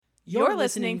You're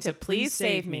listening to Please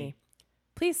Save Me.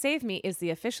 Please Save Me is the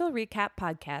official recap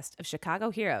podcast of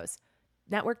Chicago Heroes,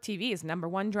 network TV's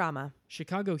 #1 drama.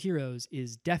 Chicago Heroes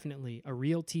is definitely a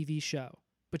real TV show,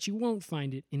 but you won't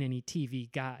find it in any TV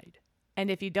guide.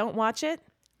 And if you don't watch it,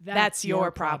 that's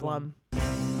your problem.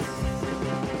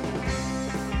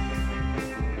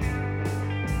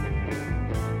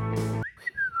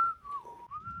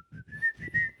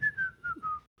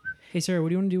 Hey, Sarah, what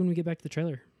do you want to do when we get back to the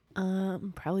trailer?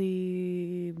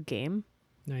 Probably game.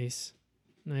 Nice.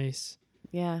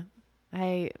 Yeah,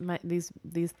 these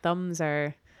thumbs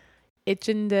are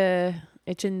itching to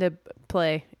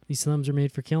play. These thumbs are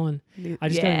made for killing. I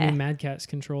just got a new Mad Catz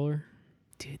controller.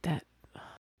 Dude, that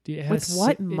Dude, it with has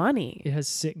what money? It has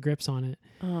sick grips on it.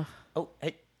 Oh,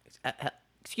 hey,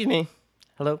 excuse me.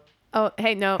 Hello. Oh,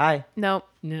 hey, no. Hi. No.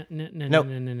 No.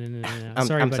 I'm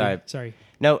Sorry, buddy. sorry. Sorry.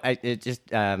 No, it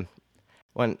just I'm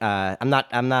not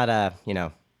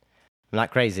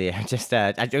crazy. I just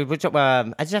have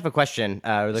a question.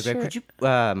 Really quick. Sure. Could you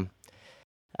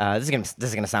this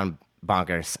is gonna sound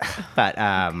bonkers, but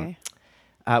Okay.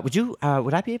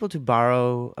 would I be able to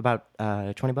borrow about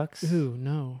 $20? Ooh,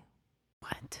 no.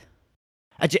 What?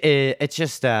 It's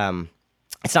just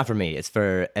it's not for me. It's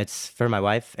for my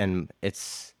wife, and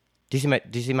it's. Do you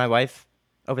see my wife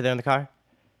over there in the car?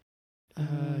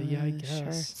 Yeah, I guess. Sure.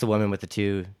 It's the woman with the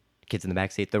two kids in the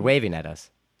back seat. They're waving at us.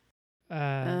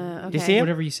 Okay. Do you see him?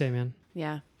 Whatever you say, man.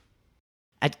 Yeah.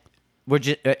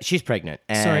 She's pregnant.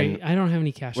 And Sorry, I don't have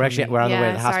any cash. We're on the way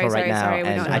to the hospital right now, sorry, we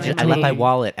and don't I have left my any.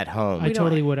 wallet at home. I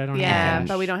totally would. I don't have Yeah, cash.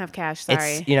 but we don't have cash.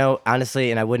 Sorry. It's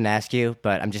honestly, and I wouldn't ask you,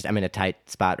 but I'm in a tight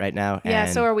spot right now. Yeah,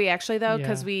 and so are we actually though,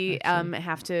 because Yeah, we actually.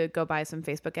 have to go buy some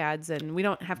Facebook ads, and we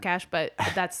don't have cash, but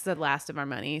that's the last of our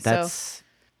money. that's.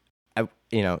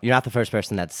 You're not the first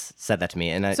person that's said that to me,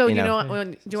 and So you you know, know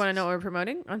what? Do you want to know what we're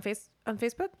promoting on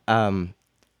Facebook?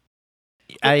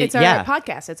 I It's our yeah.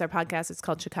 podcast. It's our podcast. It's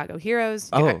called Chicago Heroes.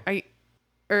 Oh.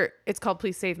 Or it's called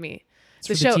Please Save Me. It's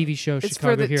The for show- the TV show it's for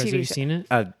Chicago the Heroes. TV Have you show. seen it?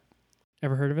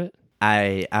 Ever heard of it?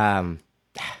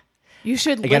 You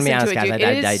should I gotta listen be honest, to it, guys, dude.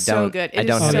 I It is so don't- good. I It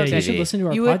don't is have so yeah, a you good. should TV. listen to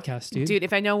our You would- podcast, dude. Dude,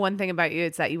 if I know one thing about you,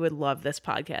 it's that you would love this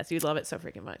podcast. You'd love it so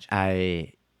freaking much.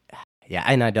 And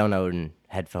I don't own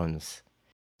headphones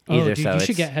Oh, either. dude, so you should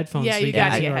it's- get headphones. Yeah, so you you can gotta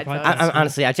listen get to our headphones. podcast. I'm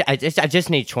honestly, I just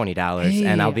need $20,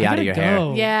 and I'll be Hey, out I of your gotta hair.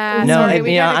 go. Yeah. No, sorry, and,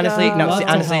 we gotta honestly, go. no. Love See,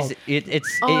 to honestly, help.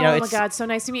 it's Oh my it's. God, so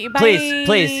nice to meet you. Bye.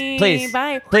 Please,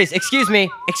 Bye. please, excuse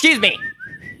me.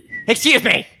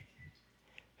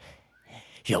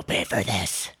 You'll pay for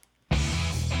this. You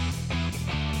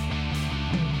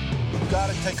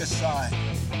gotta take a side.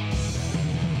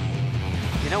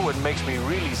 You know what makes me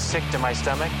really sick to my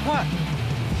stomach? What?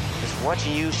 Is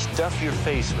watching you stuff your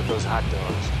face with those hot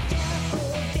dogs.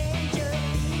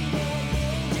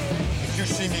 If you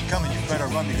see me coming, you better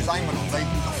run because I'm gonna lay you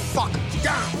the fuck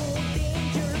down.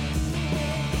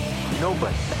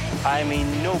 Nobody, I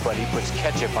mean nobody, puts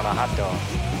ketchup on a hot dog.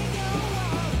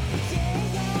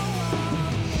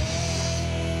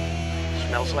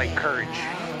 Smells like courage.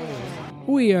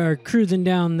 We are cruising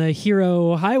down the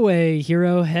Hero Highway,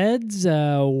 Hero Heads.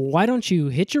 Why don't you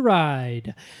hitch a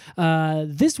ride?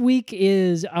 This week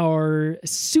is our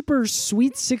super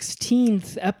sweet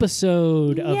 16th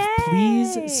episode of Yay!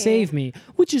 Please Save Me,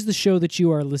 which is the show that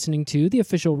you are listening to, the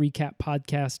official recap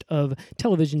podcast of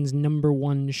television's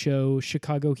 #1 show,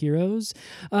 Chicago Heroes.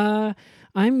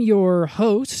 I'm your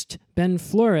host, Ben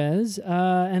Flores,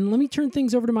 and let me turn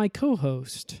things over to my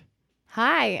co-host.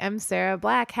 Hi, I'm Sarah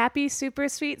Black. Happy Super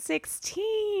Sweet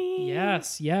 16.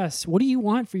 Yes. What do you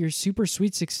want for your super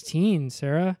sweet 16,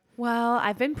 Sarah? Well,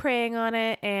 I've been praying on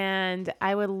it, and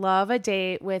I would love a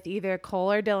date with either Cole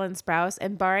or Dylan Sprouse.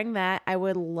 And barring that, I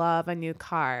would love a new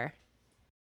car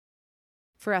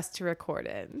for us to record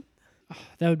in.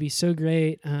 That would be so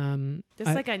great.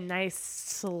 Just like a nice,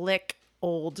 slick,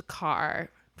 old car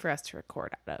for us to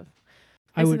record out of.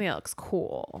 I would- Something that looks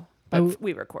cool, I but would-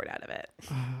 we record out of it.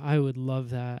 I would love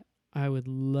that. I would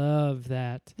love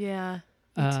that. Yeah,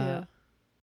 me too.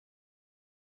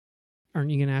 Aren't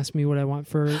you going to ask me what I want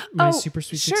for my super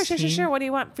sweet 16? Sure. What do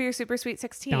you want for your Super Sweet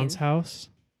 16? Bounce house.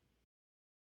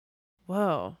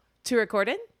 Whoa. To record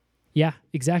in? Yeah,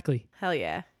 exactly. Hell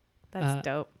yeah. That's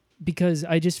dope. Because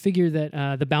I just figure that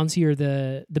the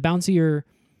bouncier,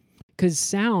 because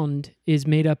sound is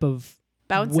made up of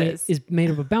Bounces. is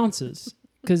made up of bounces.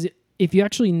 Because if you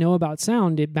actually know about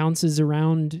sound, it bounces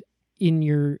around in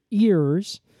your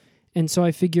ears, and so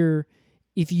I figure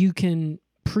if you can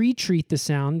pre-treat the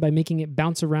sound by making it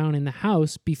bounce around in the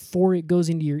house before it goes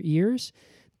into your ears,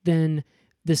 then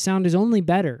the sound is only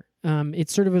better. It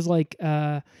sort of was like,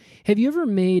 have you ever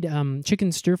made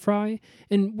chicken stir fry?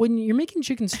 And when you're making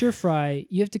chicken stir fry,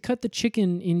 you have to cut the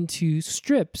chicken into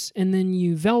strips and then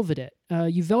you velvet it.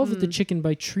 You velvet the chicken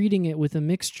by treating it with a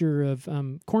mixture of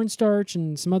cornstarch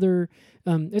and some other.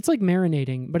 It's like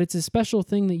marinating, but it's a special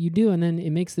thing that you do, and then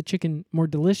it makes the chicken more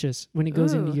delicious when it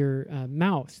goes into your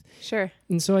mouth. Sure.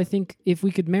 And so I think if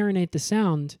we could marinate the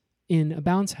sound in a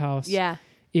bounce house,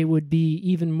 it would be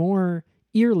even more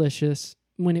earlicious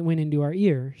when it went into our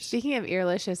ears. Speaking of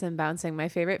earlicious and bouncing, my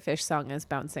favorite Fish song is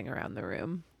Bouncing Around the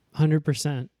Room.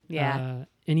 100%. Yeah.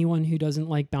 Anyone who doesn't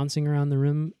like bouncing around the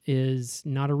room is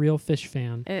not a real Fish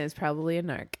fan. It is probably a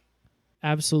narc.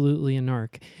 Absolutely a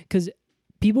narc. Because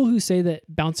people who say that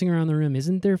Bouncing Around the Room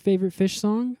isn't their favorite Fish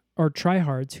song are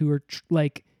tryhards who are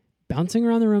like, Bouncing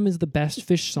Around the Room is the best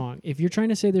Fish song. If you're trying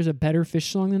to say there's a better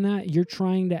Fish song than that, you're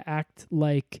trying to act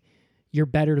like you're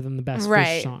better than the best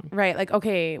Fish song. Right. Like,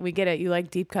 okay, we get it. You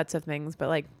like deep cuts of things, but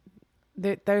like,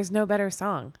 there's no better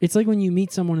song. It's like when you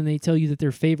meet someone and they tell you that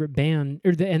their favorite band,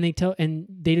 they tell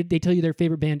you their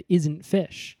favorite band isn't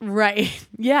Fish. Right.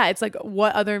 Yeah. It's like,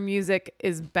 what other music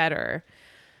is better?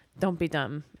 Don't be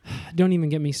dumb. Don't even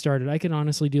get me started. I could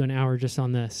honestly do an hour just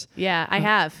on this. Yeah, I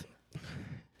have.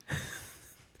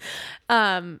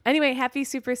 Anyway, happy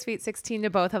super sweet 16 to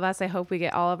both of us. I hope we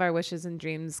get all of our wishes and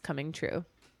dreams coming true.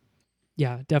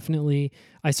 Yeah, definitely.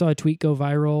 I saw a tweet go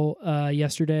viral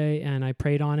yesterday and I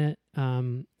prayed on it.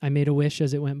 I made a wish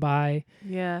as it went by.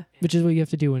 Yeah. Which is what you have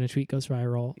to do when a tweet goes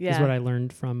viral. Yeah. Is what I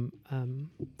learned from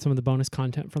some of the bonus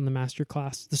content from the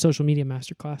masterclass, the social media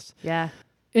masterclass. Yeah.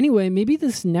 Anyway, maybe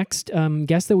this next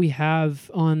guest that we have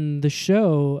on the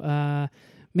show,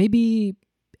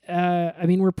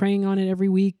 we're praying on it every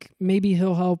week. Maybe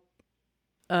he'll help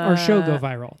our show go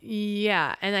viral.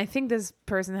 Yeah. And I think this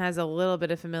person has a little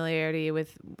bit of familiarity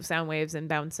with sound waves and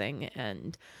bouncing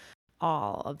and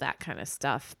all of that kind of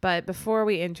stuff. But before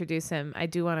we introduce him, I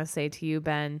do want to say to you,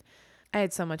 Ben, I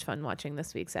had so much fun watching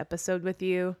this week's episode with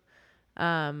you.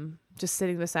 Just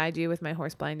sitting beside you with my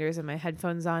horse blinders and my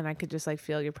headphones on, I could just like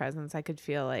feel your presence. I could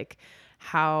feel like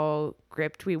how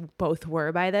gripped we both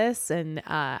were by this. And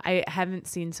I haven't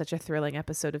seen such a thrilling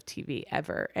episode of TV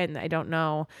ever. And I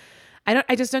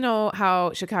just don't know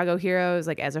how Chicago Heroes,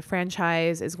 like as a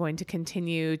franchise, is going to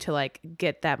continue to like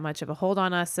get that much of a hold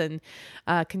on us and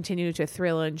continue to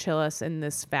thrill and chill us in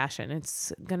this fashion.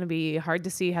 It's going to be hard to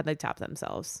see how they top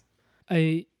themselves.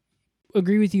 I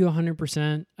agree with you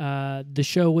 100%. The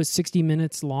show was 60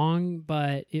 minutes long,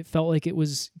 but it felt like it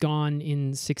was gone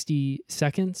in 60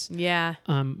 seconds. Yeah.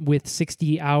 With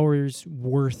 60 hours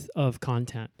worth of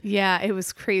content. Yeah, it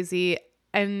was crazy.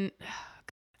 And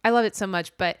I love it so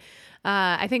much, but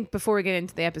I think before we get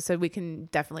into the episode, we can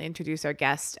definitely introduce our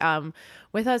guest.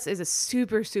 With us is a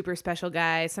super, super special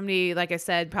guy. Somebody, like I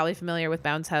said, probably familiar with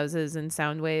bounce houses and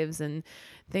sound waves and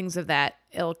things of that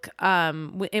ilk.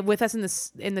 With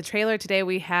us in the trailer today,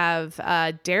 we have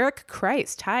Derek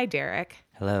Christ. Hi, Derek.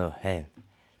 Hello. Hey.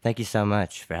 Thank you so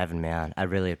much for having me on. I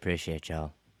really appreciate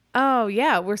y'all. Oh,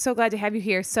 yeah. We're so glad to have you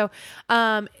here. So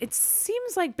it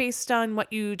seems like based on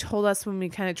what you told us when we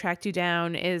kind of tracked you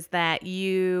down is that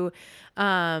you're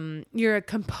a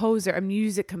composer, a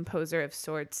music composer of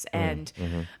sorts. And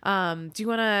can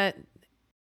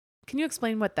you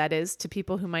explain what that is to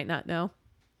people who might not know?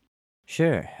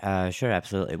 Sure,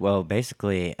 absolutely. Well,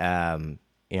 basically,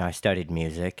 I studied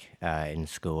music in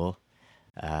school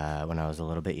when I was a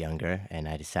little bit younger, and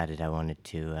I decided I wanted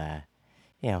to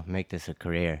make this a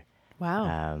career.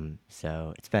 Wow.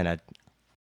 So it's been a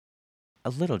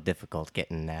little difficult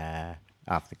getting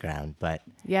off the ground, but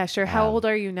yeah, sure. How old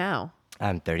are you now?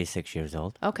 I'm 36 years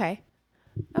old. Okay.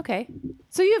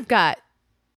 So you've got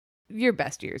your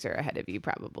best years are ahead of you,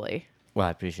 probably. Well,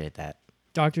 I appreciate that.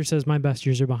 Doctor says my best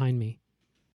years are behind me.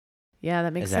 Yeah,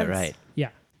 that makes Is sense. that right? Yeah.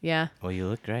 Yeah. Well, you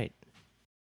look great.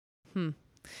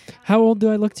 How old do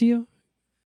I look to you?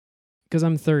 Because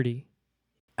I'm 30.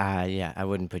 Yeah, I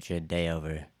wouldn't put you a day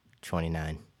over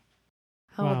 29.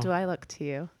 How Wow. old do I look to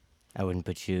you? I wouldn't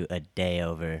put you a day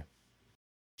over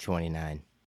 29.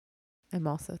 I'm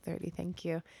also 30. Thank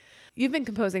you. You've been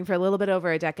composing for a little bit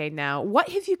over a decade now. What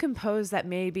have you composed that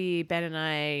maybe Ben and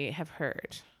I have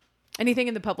heard? Anything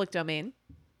in the public domain?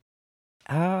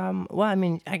 Well, I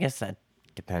mean, I guess that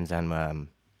depends on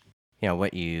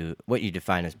what you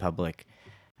define as public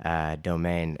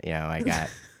domain. I got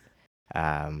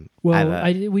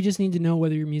we just need to know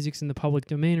whether your music's in the public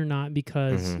domain or not,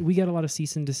 because we get a lot of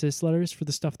cease and desist letters for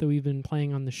the stuff that we've been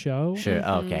playing on the show. Sure.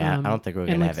 Okay. I don't think we're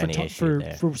gonna have any issue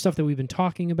there. For stuff that we've been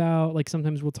talking about, like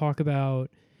sometimes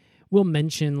we'll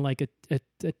mention like a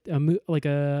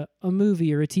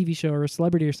movie or a TV show or a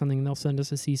celebrity or something, and they'll send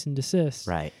us a cease and desist.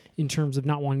 Right. in terms of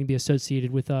not wanting to be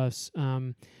associated with us.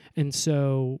 And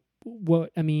so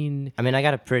I mean, I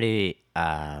got a pretty,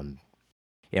 I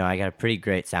got a pretty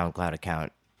great SoundCloud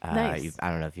account. Nice. I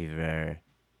don't know if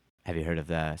have you heard of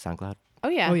the SoundCloud? Oh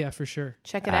yeah. oh yeah, for sure.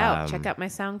 Check it out. Check out my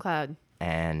SoundCloud.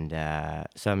 And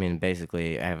so, I mean,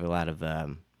 basically, I have a lot of,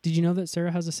 Did you know that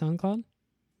Sarah has a SoundCloud?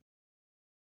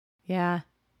 Yeah.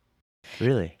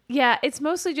 really? Yeah, it's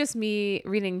mostly just me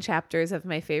reading chapters of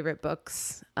my favorite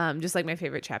books. Just like my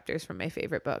favorite chapters from my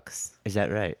favorite books. Is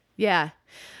that right? Yeah.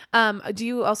 Do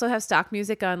you also have stock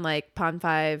music on like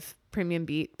Pond5, Premium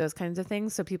Beat, those kinds of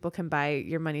things, so people can buy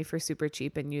your money for super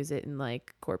cheap and use it in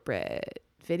like corporate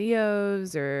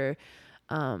videos or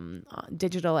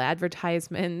digital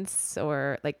advertisements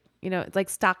or like, it's like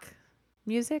stock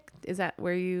music? Is that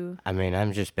where you... I mean,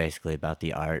 I'm just basically about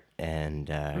the art, and,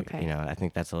 Okay. I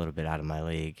think that's a little bit out of my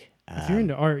league. If you're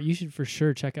into art, you should for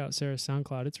sure check out Sarah's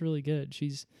SoundCloud. It's really good.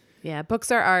 She's Yeah,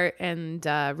 books are art, and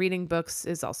reading books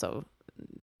is also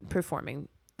performing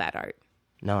that art.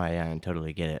 No, I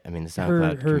totally get it. I mean, the her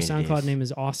SoundCloud community SoundCloud is- name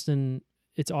is Austin.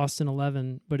 It's Austin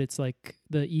 11, but it's like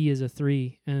the E is a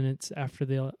 3, and it's after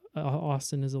the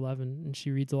Austin is 11, and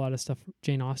she reads a lot of stuff,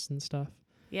 Jane Austen stuff.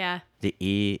 Yeah. The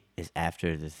E is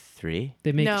after the 3?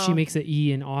 She No. makes the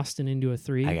E in Austin into a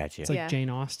 3. I got you. It's like Yeah. Jane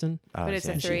Austen. Oh, But it's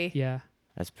a yeah, she- 3. Yeah.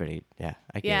 That's pretty, yeah,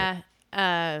 I get it.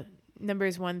 Yeah.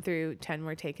 Numbers 1 through 10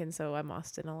 were taken, so I'm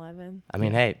Austin 11. I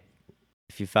mean, hey,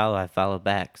 if you follow, I follow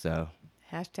back, so...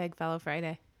 Hashtag follow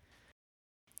Friday.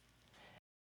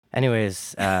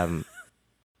 Anyways, I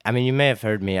mean, you may have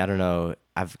heard me. I don't know.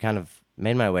 I've kind of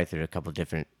made my way through a couple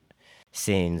different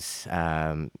scenes,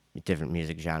 different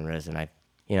music genres, and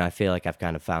I feel like I've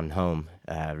kind of found home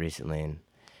recently,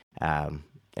 and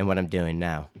what I'm doing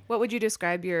now. What would you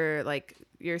describe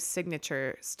your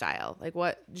signature style? Like,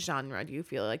 what genre do you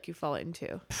feel like you fall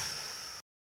into?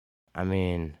 I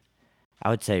mean, I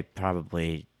would say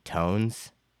probably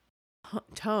tones.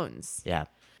 Tones. Yeah,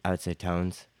 I would say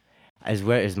tones.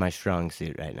 Where is my strong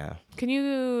suit right now? Can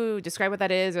you describe what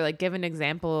that is, or like give an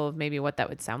example of maybe what that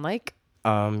would sound like?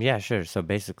 Yeah, sure. So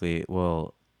basically,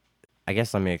 well, I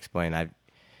guess let me explain. I've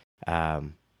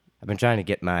been trying to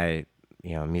get my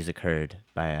music heard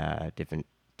by different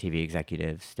TV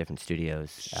executives, different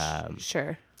studios.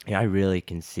 Sure. I really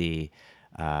can see,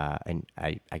 and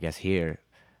I guess hear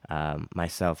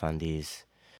myself on these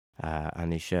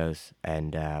shows,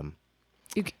 and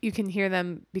You can hear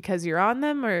them because you're on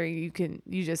them, or I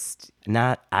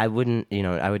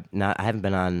haven't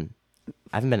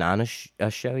been on a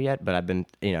show yet, but I've been,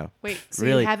 wait. So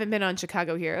really. you haven't been on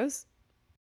Chicago Heroes?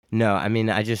 No, I mean,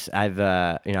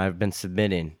 I've been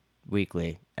submitting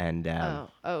weekly, and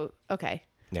Okay.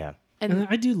 yeah. And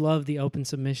I do love the open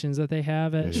submissions that they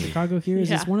have at Mhm. Chicago Heroes.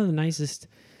 Yeah. It's one of the nicest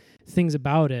things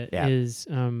about it is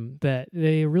that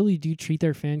they really do treat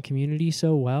their fan community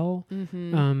so well.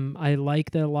 Mm-hmm. I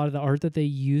like that a lot of the art that they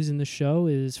use in the show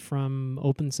is from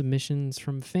open submissions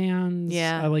from fans.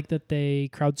 Yeah. I like that they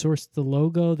crowdsourced the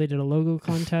logo. They did a logo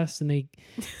contest, and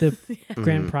the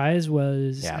grand prize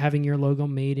was Yeah. having your logo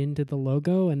made into the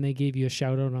logo, and they gave you a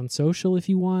shout out on social if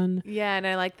you won. Yeah, and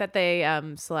I like that they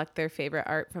select their favorite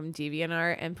art from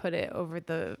DeviantArt and put it over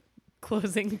the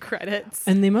closing credits.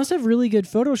 And they must have really good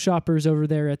photoshoppers over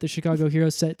there at the Chicago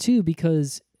Heroes set too,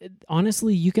 because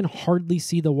honestly, you can hardly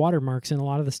see the watermarks in a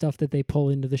lot of the stuff that they pull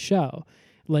into the show.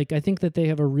 Like, I think that they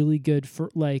have a really good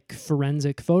forensic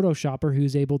photoshopper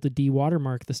who's able to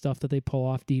de-watermark the stuff that they pull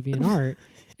off DeviantArt.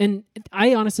 And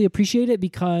I honestly appreciate it,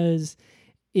 because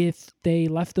if they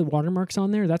left the watermarks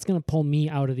on there, that's going to pull me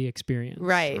out of the experience.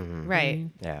 Right, Mhm. right.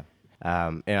 Yeah.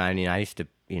 I mean, I used to,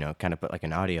 kind of put like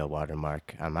an audio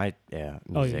watermark on my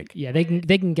music. Oh, yeah, they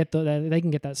can get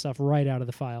that stuff right out of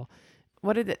the file.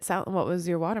 What did it sound? What was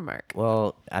your watermark?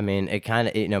 Well, I mean, it kind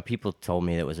of, people told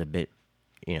me that it was a bit,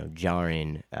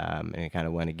 jarring, and it kind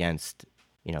of went against,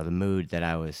 the mood that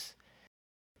I was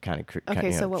kind of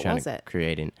Okay, so what was it?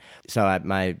 creating. So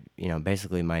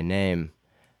basically my name,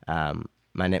 my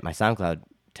SoundCloud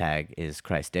tag is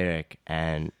Christ Derek,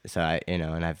 and so I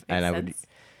would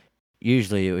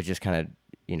usually it would just kind of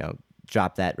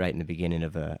drop that right in the beginning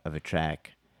of a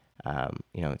track, so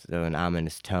an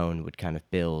ominous tone would kind of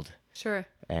build, Sure.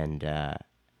 and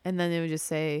And then it would just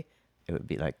say, it would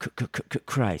be like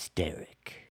Christ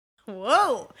Derek.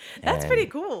 "Whoa, that's And- pretty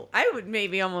cool." I would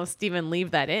maybe almost even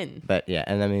leave that in. But yeah,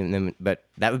 and I mean, but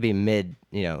that would be mid,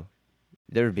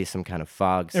 there would be some kind of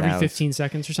fog sounds. Every 15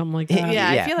 seconds or something like that. Yeah,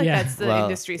 I yeah. feel like Yeah. that's the Well-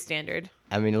 industry standard.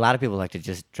 I mean, a lot of people like to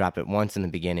just drop it once in the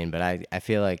beginning, but I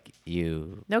feel like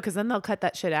No, because then they'll cut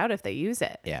that shit out if they use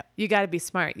it. yeah, You got to be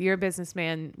smart. You're a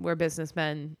businessman. We're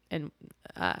businessmen, and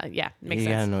makes you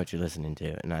gotta sense. know what you're listening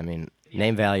to. And I mean,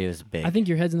 Name value is big. I think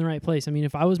your head's in the right place. I mean,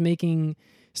 if I was making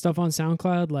stuff on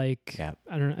SoundCloud, like, Yeah.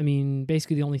 I don't know, I mean,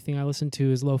 basically the only thing I listen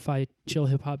to is lo-fi chill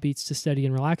hip-hop beats to study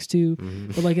and relax to.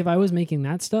 Mhm. But, like, if I was making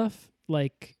that stuff,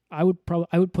 like, I would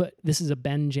put This Is a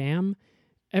Ben Jam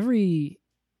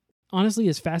honestly,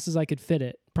 as fast as I could fit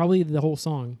it. Probably the whole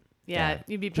song. Yeah,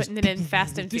 you'd be putting it in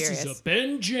Fast and This Furious. is a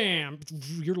Ben Jam.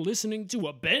 You're listening to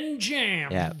a Ben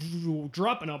Jam. Yeah.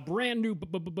 Dropping a brand new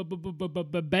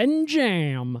Ben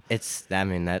Jam.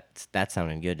 That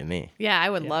sounded good to me. Yeah, I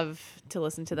would love to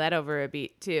listen to that over a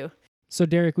beat too. So,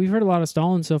 Derek, we've heard a lot of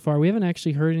Stalin so far. We haven't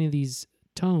actually heard any of these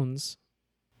tones.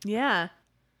 Yeah,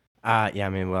 Yeah, I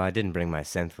mean, well, I didn't bring my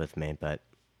synth with me, but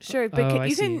sure. But I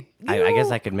you see. can. I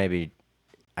guess I could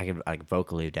like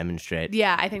vocally demonstrate.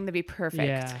 Yeah, I think that'd be perfect.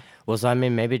 Yeah. Well, so I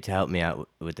mean, maybe to help me out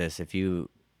with this, if you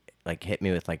like hit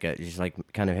me with like a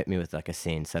a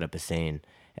scene, set up a scene,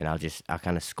 and I'll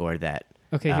kind of score that.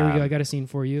 Okay, here we go. I got a scene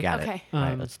for you. Got Okay. it. All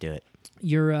right, let's do it.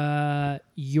 Your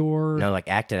No, like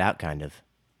act it out, kind of.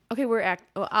 Okay,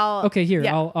 I'll. Okay, here,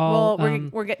 Yeah. I'll,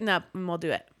 we're getting up and we'll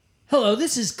do it. Hello,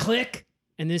 this is Click,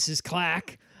 and this is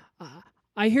Clack.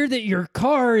 I hear that your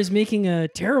car is making a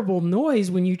terrible noise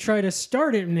when you try to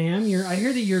start it, ma'am. I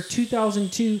hear that your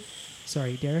 2002.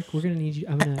 Sorry, Derek. We're gonna need you.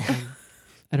 I'm gonna.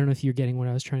 I don't know if you're getting what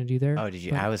I was trying to do there. Oh, did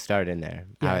you? but- I was starting there.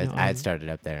 Yeah, I had started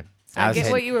up there. I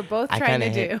get what you were both I trying to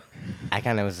kinda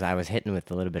do. I was hitting with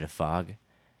a little bit of fog.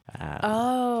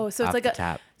 Oh, so it's off like the a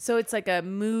top. so it's like a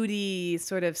moody,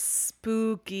 sort of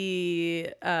spooky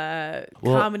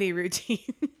comedy routine.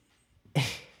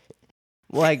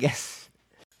 Well, I guess.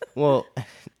 Well,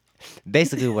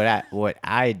 basically, what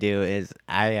I do is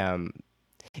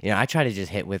I try to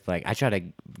just hit with I try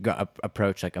to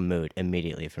approach like a mood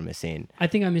immediately from a scene. I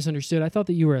think I misunderstood. I thought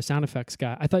that you were a sound effects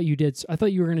guy. I thought you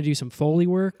were going to do some Foley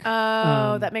work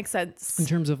Oh, that makes sense. in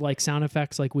terms of like sound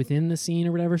effects, like within the scene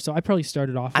or whatever. So I probably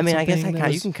started off. I with mean, I guess something that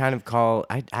you was- can kind of call.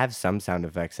 I have some sound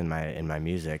effects in my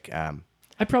music.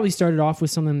 I probably started off with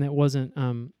something that wasn't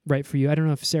right for you. I don't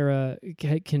know if Sarah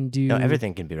can do. No,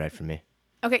 everything can be right for me.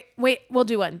 Okay, wait, we'll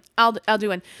do one. I'll do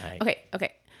one. All right.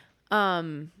 Okay.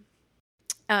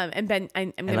 And Ben,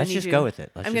 I'm gonna let's need just you. go with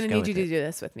it. Let's I'm just gonna go need you with to it. do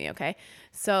this with me, okay?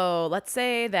 So let's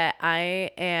say that I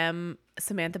am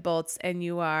Samantha Bolts and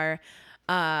you are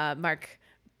Mark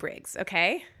Briggs,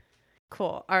 okay?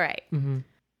 Cool. All right. Mm-hmm.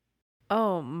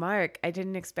 Oh, Mark, I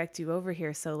didn't expect you over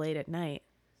here so late at night.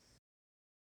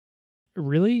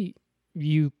 Really,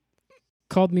 you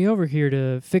called me over here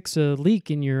to fix a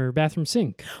leak in your bathroom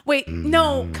sink. Wait,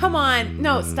 no, come on.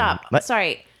 No, stop. What?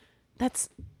 Sorry. That's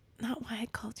not why I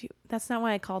called you. That's not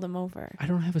why I called him over. I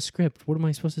don't have a script. What am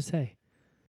I supposed to say?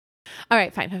 All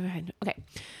right, fine. Okay.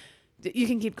 You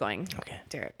can keep going, Okay.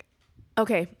 Derek.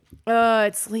 Okay.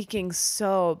 It's leaking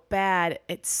so bad.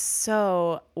 It's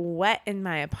so wet in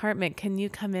my apartment. Can you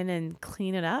come in and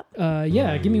clean it up?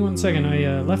 Yeah, give me 1 second.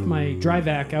 I left my dry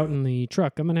vac out in the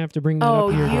truck. I'm gonna have to bring that Oh,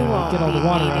 up here you to won't get all the be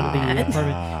water out of the needing that.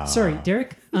 apartment. Sorry,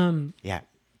 Derek. Yeah.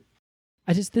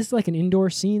 This is like an indoor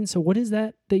scene. So what is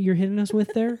that you're hitting us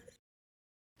with there?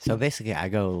 So basically, I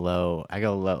go low.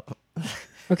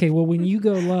 Okay, well, when you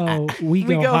go low, we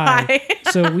We go go high. high.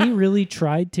 So we really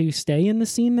tried to stay in the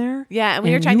scene there. Yeah, and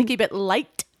we were And trying you- to keep it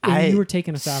light. And you were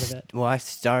taking us out of it. Well, I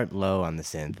start low on the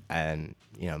synth, and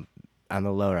on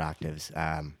the lower octaves.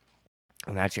 And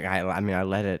actually, I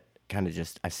let it kind of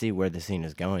just. I see where the scene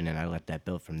is going, and I let that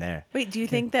build from there. Wait, do you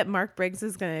think that Mark Briggs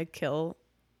is gonna kill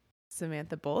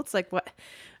Samantha Bolts? Like what?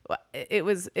 It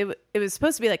was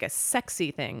supposed to be like a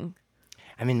sexy thing.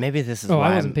 I mean, maybe this is Oh,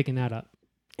 why I wasn't picking that up.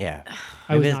 Yeah.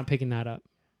 I was Maybe not picking that up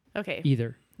Okay,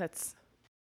 either. that's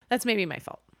maybe my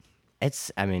fault.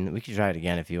 It's. I mean, we could try it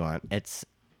again if you want. It's.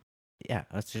 Yeah.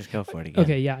 Let's just go for it again.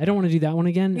 Okay, yeah, I don't want to do that one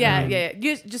again. Yeah.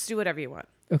 You just do whatever you want.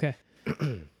 Okay.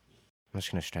 I'm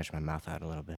just gonna stretch my mouth out a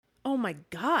little bit. Oh my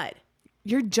God,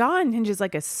 your jaw hinges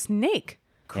like a snake.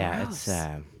 Yeah. Gross.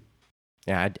 It's.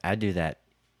 Yeah. I do that,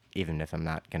 even if I'm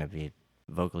not gonna be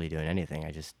vocally doing anything.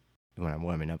 I just when I'm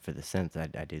warming up for the synth,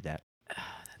 I do that.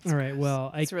 All right.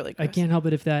 Well, It's really I gross. can't help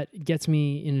it if that gets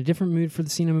me in a different mood for the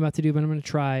scene I'm about to do, but I'm going to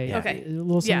try Yeah. Okay. a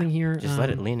little Yeah. something here. Just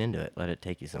let it lean into it. Let it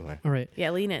take you somewhere. All right.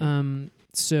 Yeah, lean in.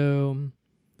 So,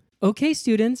 okay,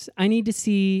 students, I need to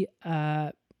see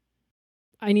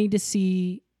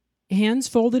hands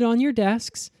folded on your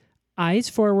desks, eyes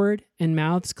forward, and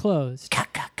mouths closed.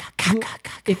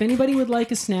 If anybody would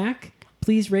like a snack,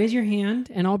 please raise your hand,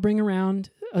 and I'll bring around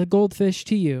a goldfish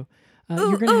to you.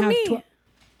 You're gonna have me.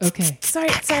 Okay. Sorry.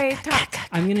 Talk.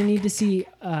 I'm going to need to see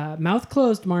mouth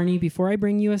closed, Marnie, before I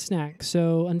bring you a snack.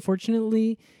 So,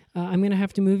 unfortunately, I'm going to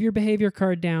have to move your behavior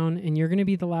card down, and you're going to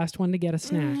be the last one to get a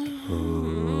snack.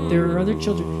 There are other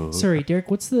children. Sorry, Derek,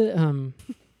 what's the...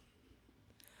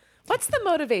 What's the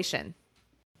motivation?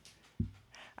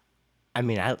 I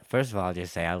mean, first of all, I'll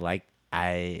just say I like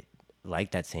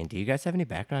that scene. Do you guys have any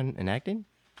background in acting?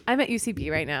 I'm at UCB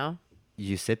right now.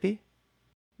 UCB?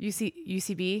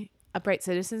 UCB, Upright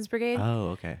Citizens Brigade. Oh,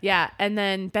 okay. Yeah, and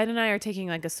then Ben and I are taking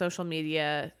like a social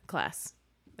media class,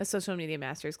 a social media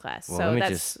master's class. Well, so let me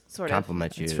that's just sort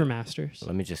compliment you. It's for masters.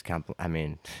 Let me just I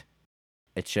mean,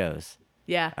 it shows.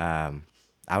 Yeah.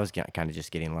 I was kind of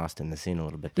just getting lost in the scene a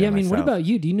little bit. Yeah, There I mean, what myself. about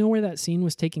you? Do you know where that scene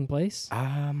was taking place?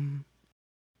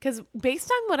 Because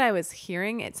based on what I was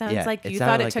hearing, it sounds Yeah, like it you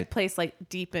sounded thought it like took place like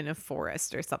deep in a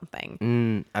forest or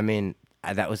something. I mean,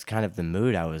 that was kind of the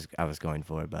mood I was going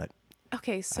for, but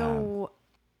Okay, so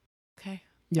okay.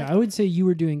 Yeah, I would say you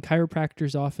were doing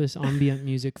chiropractor's office ambient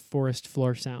music, forest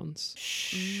floor sounds.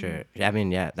 sure. I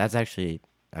mean, yeah, that's actually.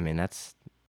 I mean, that's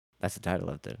the title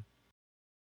of the.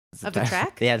 Of the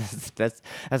track? Yeah, that's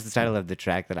the title of the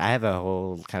track. That I have a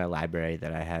whole kind of library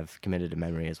that I have committed to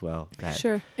memory as well. That,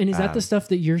 Sure. And is that the stuff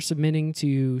that you're submitting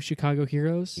to Chicago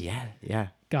Heroes? Yeah.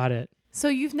 Got it. So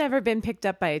you've never been picked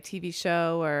up by a TV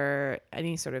show or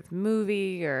any sort of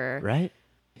movie or Right.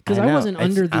 Because I know. wasn't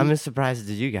under the... I'm as surprised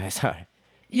as you guys are.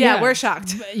 Yeah, we're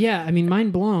shocked. Yeah, I mean,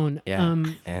 mind blown. Yeah.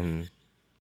 And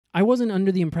I wasn't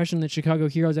under the impression that Chicago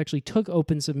Heroes actually took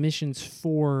open submissions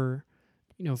for,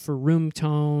 for room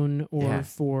tone or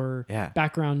for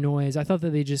background noise. I thought that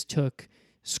they just took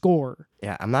score.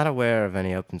 yeah, I'm not aware of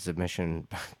any open submission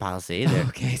policy either.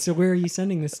 Okay, so where are you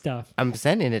sending this stuff? I'm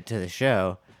sending it to the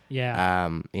show. Yeah.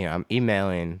 I'm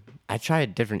emailing. I try a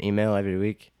different email every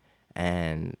week,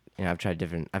 and I've tried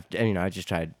different. I just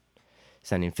tried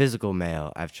sending physical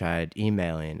mail. I've tried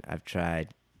emailing. I've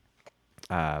tried,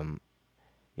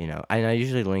 I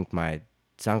usually link my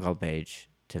SoundCloud page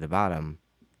to the bottom.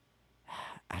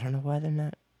 I don't know why they're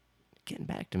not getting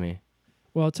back to me.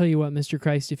 Well, I'll tell you what, Mr.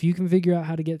 Christ, if you can figure out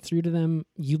how to get through to them,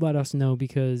 you let us know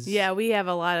because... Yeah, we have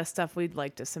a lot of stuff we'd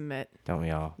like to submit. Don't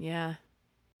we all? Yeah.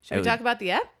 Should we talk about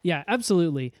the app? Yeah,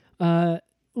 absolutely.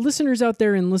 Listeners out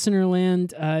there in listener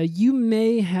land, you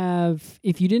may have,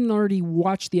 if you didn't already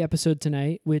watch the episode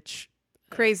tonight, which...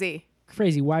 Crazy.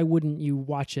 Why wouldn't you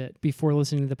watch it before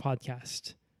listening to the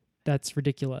podcast? That's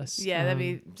ridiculous. Yeah, that'd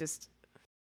be just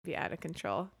be out of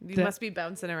control. You must be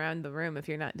bouncing around the room if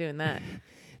you're not doing that.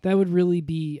 That would really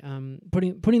be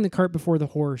putting the cart before the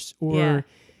horse. Or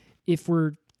if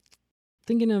we're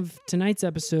thinking of tonight's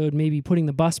episode, maybe putting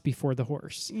the bus before the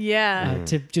horse. Yeah.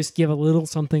 To just give a little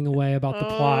something away about the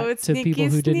plot to people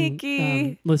who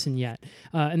didn't listen yet.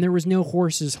 And there was no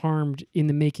horses harmed in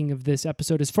the making of this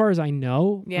episode, as far as I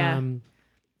know. Yeah.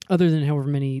 Other than however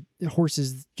many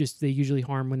horses they usually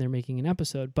harm when they're making an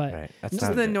episode. But Right. That's Just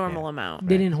not the it, normal yeah. amount.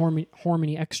 they didn't harm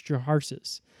any extra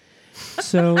horses.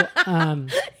 So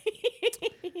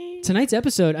tonight's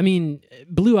episode, I mean,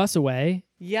 blew us away.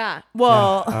 Yeah.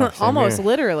 Well, same almost here.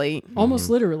 literally. Almost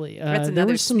literally. That's There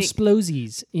another were some sneak-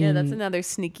 splosies Yeah, that's another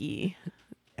sneaky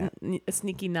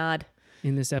nod.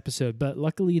 in this episode. But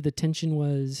luckily, the tension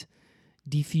was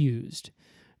diffused.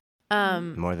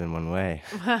 More than one way.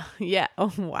 Yeah.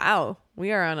 Oh, wow.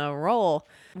 We are on a roll.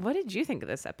 What did you think of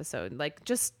this episode? Like,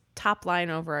 just top line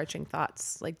overarching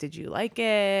thoughts. Like, did you like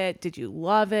it? Did you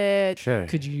love it? Sure.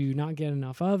 Could you not get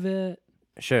enough of it?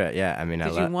 Sure. Yeah. I mean,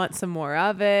 Did you want some more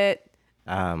of it?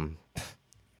 I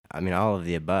mean, all of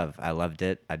the above. I loved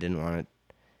it. I didn't want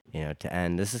it, to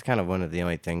end. This is kind of one of the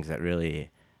only things that really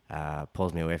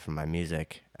pulls me away from my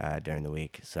music during the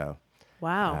week. So,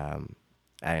 Wow.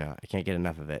 I can't get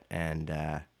enough of it. And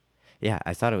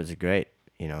I thought it was a great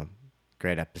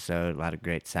episode. A lot of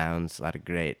great sounds. A lot of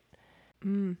great,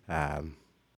 So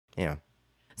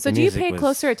the do you music pay was-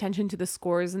 closer attention to the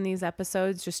scores in these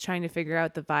episodes, just trying to figure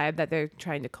out the vibe that they're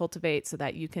trying to cultivate so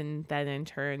that you can then in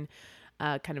turn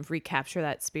kind of recapture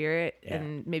that spirit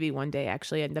and maybe one day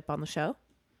actually end up on the show?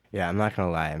 Yeah, I'm not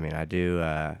gonna lie. I mean, I do.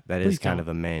 That Please is kind don't. of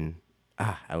a main.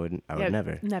 I would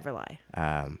never. Never lie.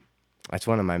 That's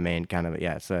one of my main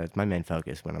it's my main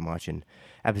focus when I'm watching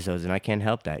episodes, and I can't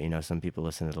help that. Some people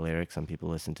listen to the lyrics, some people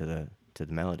listen to the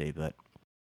melody, but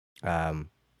and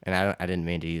I didn't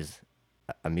mean to use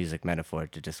a music metaphor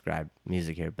to describe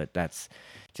music here, but that's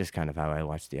just kind of how I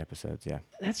watch the episodes. Yeah,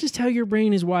 That's just how your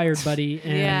brain is wired, buddy.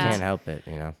 And Yeah. can't help it.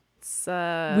 It's,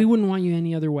 we wouldn't want you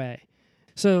any other way.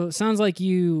 So sounds like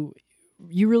you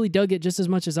really dug it just as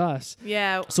much as us.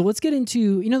 yeah. So let's get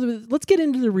into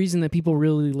the reason that people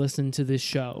really listen to this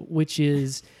show, which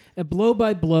is a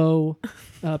blow-by-blow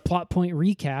plot point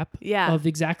recap Yeah. of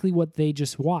exactly what they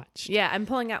just watched. Yeah, I'm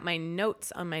pulling out my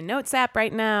notes on my notes app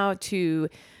right now to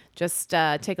just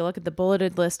take a look at the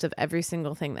bulleted list of every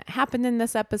single thing that happened in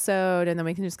this episode, and then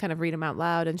we can just kind of read them out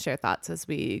loud and share thoughts as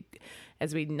we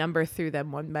number through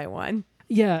them one by one.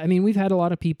 Yeah, I mean, we've had a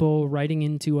lot of people writing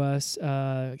into us,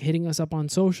 hitting us up on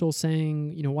social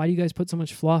saying, why do you guys put so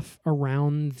much fluff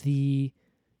around the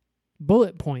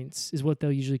bullet points is what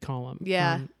they'll usually call them.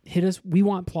 Yeah. Hit us. We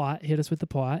want plot. Hit us with the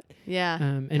plot. Yeah.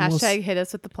 And hashtag hit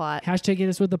us with the plot. Hashtag hit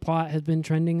us with the plot has been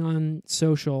trending on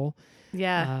social.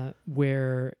 Yeah.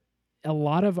 Where a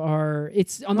lot of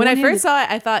it's on the when I one hand, first saw it,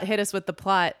 I thought hit us with the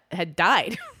plot had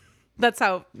died. That's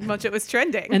how much it was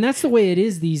trending. And that's the way it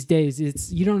is these days.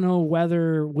 It's you don't know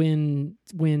whether when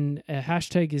a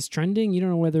hashtag is trending, you don't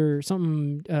know whether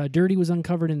something dirty was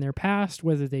uncovered in their past,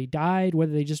 whether they died,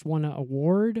 whether they just won an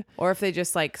award, or if they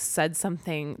just like said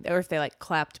something, or if they like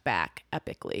clapped back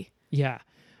epically. Yeah,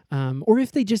 or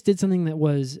if they just did something that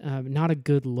was not a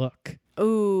good look.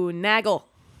 Ooh, naggle.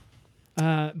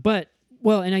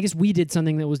 Well, and I guess we did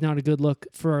something that was not a good look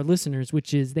for our listeners,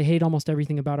 which is they hate almost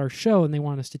everything about our show and they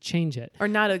want us to change it. Or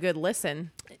not a good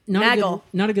listen. Not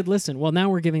a good listen. Well,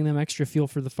 now we're giving them extra fuel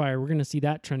for the fire. We're going to see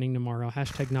that trending tomorrow.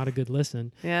 Hashtag not a good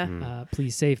listen. Yeah.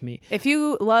 Please save me. If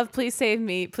you love Please Save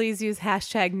Me, please use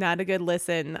hashtag not a good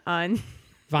listen on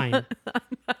Vine.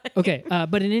 Okay,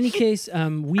 but in any case,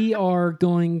 we are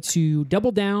going to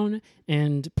double down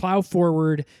and plow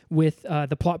forward with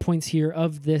the plot points here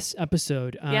of this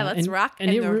episode. Let's rock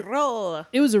and roll.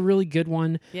 It was a really good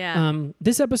one. Yeah.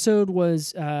 This episode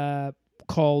was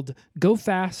called Go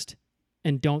Fast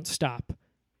and Don't Stop.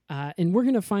 And we're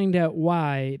going to find out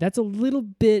why. That's a little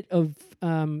bit of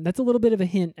a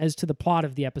hint as to the plot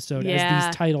of the episode, as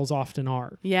these titles often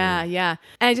are. Yeah.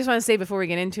 And I just want to say before we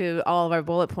get into all of our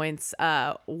bullet points,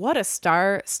 what a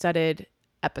star-studded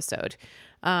episode.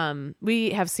 We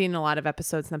have seen a lot of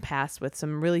episodes in the past with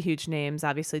some really huge names.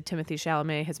 Obviously, Timothée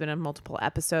Chalamet has been on multiple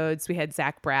episodes. We had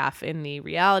Zach Braff in the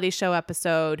reality show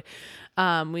episode.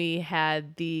 We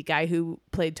had the guy who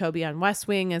played Toby on West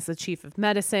Wing as the chief of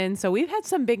medicine. So we've had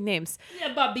some big names.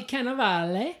 Yeah, Bobby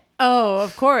Cannavale. Oh,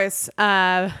 of course.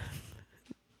 That's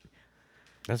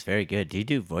very good. Do you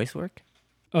do voice work?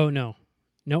 Oh, no.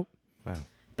 Nope. Wow.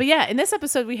 But yeah, in this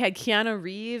episode, we had Keanu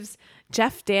Reeves,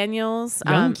 Jeff Daniels.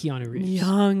 Young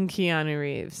Keanu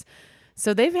Reeves.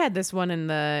 So they've had this one in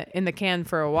the can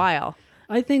for a while.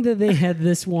 I think that they had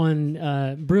this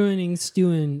one brewing,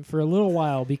 stewing for a little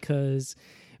while because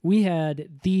we had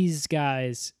these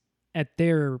guys at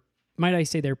their, might I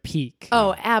say, their peak.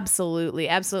 Oh, absolutely.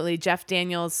 Absolutely. Jeff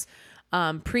Daniels,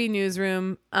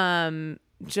 pre-newsroom, at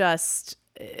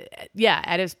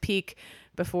his peak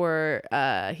before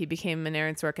he became an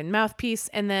Aaron Sorkin mouthpiece.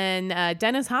 And then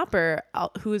Dennis Hopper,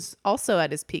 who's also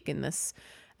at his peak in this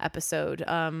episode.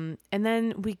 And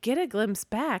then we get a glimpse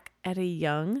back at a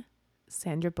young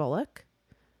Sandra Bullock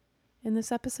in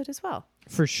this episode as well.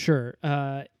 For sure.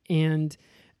 And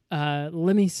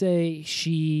let me say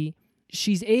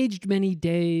she's aged many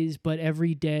days, but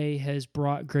every day has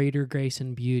brought greater grace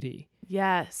and beauty.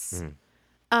 Yes.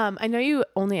 I know you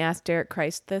only asked Derek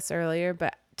Christ this earlier,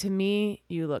 but to me,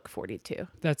 you look 42.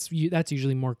 That's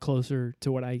usually more closer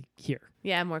to what I hear.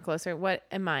 Yeah, more closer. What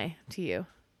am I to you?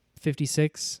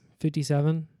 56,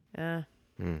 57.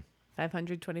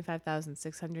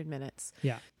 525,600 minutes.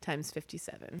 Yeah. Times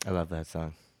 57. I love that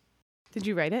song. Did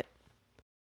you write it?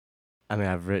 I mean,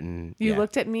 I've written... You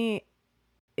looked at me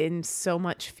in so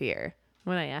much fear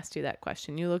when I asked you that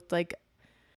question. You looked like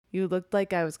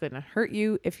I was going to hurt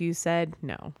you if you said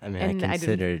no. I mean, and I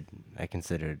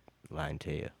considered lying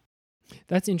to you.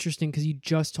 That's interesting because you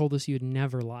just told us you'd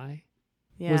never lie.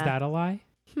 Yeah. Was that a lie?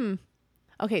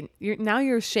 Okay,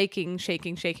 you're shaking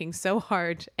so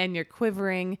hard, and you're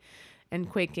quivering and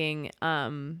quaking,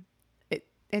 and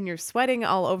you're sweating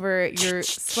all over. You're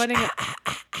sweating.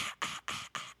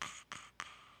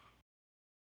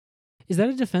 Is that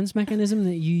a defense mechanism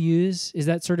that you use? Is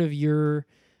that sort of your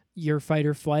fight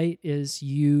or flight? Is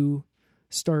you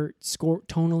start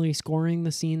tonally scoring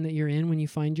the scene that you're in when you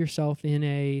find yourself in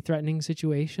a threatening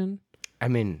situation? I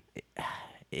mean,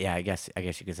 yeah, I guess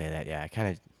you could say that. Yeah, I kind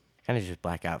of just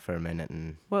black out for a minute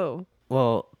and. Whoa.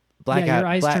 Well, blackout. Yeah, your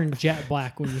eyes turned jet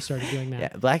black when you started doing that.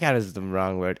 Yeah, blackout is the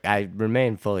wrong word. I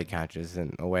remain fully conscious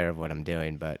and aware of what I'm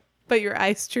doing, but your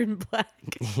eyes turn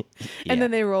black. And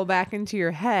then they roll back into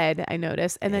your head, I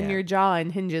notice, and then your jaw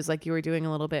unhinges like you were doing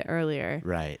a little bit earlier.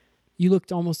 Right. You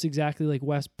looked almost exactly like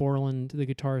Wes Borland, the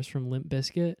guitarist from Limp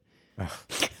Bizkit,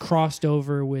 crossed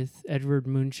over with Edvard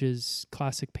Munch's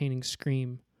classic painting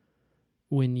Scream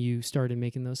when you started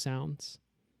making those sounds.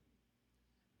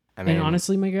 I mean, and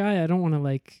honestly, my guy, I don't want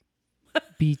to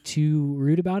be too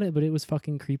rude about it, but it was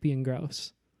fucking creepy and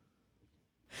gross.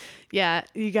 Yeah,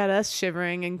 you got us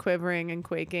shivering and quivering and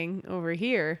quaking over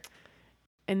here.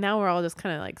 And now we're all just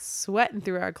kind of like sweating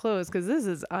through our clothes because this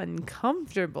is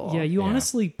uncomfortable. Yeah, you Yeah.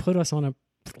 honestly put us on a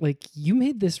you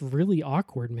made this really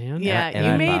awkward, man. Yeah, And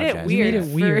you I made it apologize. weird. You made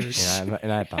it weird. for sure.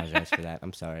 And I apologize for that.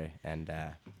 I'm sorry. And,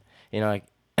 like,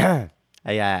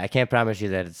 I can't promise you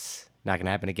that it's not going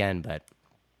to happen again, but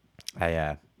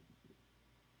I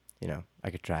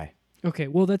could try. Okay,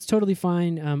 well, that's totally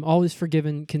fine. All is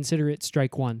forgiven. Consider it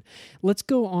strike one. Let's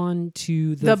go on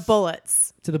to The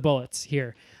bullets. to the bullets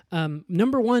here.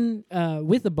 Number one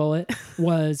with the bullet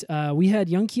was we had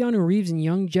young Keanu Reeves and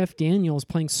young Jeff Daniels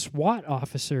playing SWAT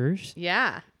officers,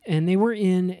 Yeah. and they were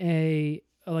in an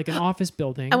office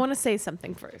building. I want to say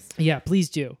something first. Yeah, please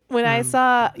do. When I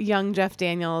saw young Jeff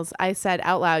Daniels, I said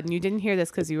out loud, and you didn't hear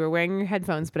this because you were wearing your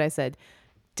headphones, but I said,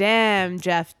 "Damn,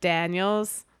 Jeff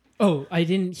Daniels." Oh, I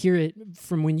didn't hear it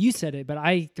from when you said it, but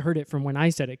I heard it from when I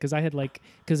said it because I had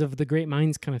because of the great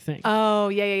minds kind of thing. Oh,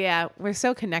 yeah. We're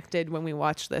so connected when we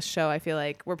watch this show. I feel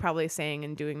like we're probably saying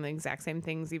and doing the exact same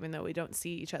things, even though we don't see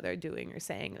each other doing or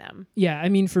saying them. Yeah, I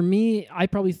mean, for me, I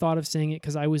probably thought of saying it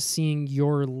because I was seeing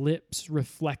your lips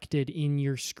reflected in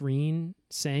your screen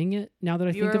saying it. Now that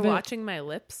I You think were of it, watching my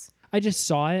lips. I just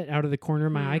saw it out of the corner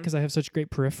of my eye because I have such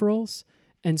great peripherals.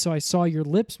 And so I saw your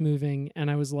lips moving and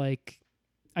I was like,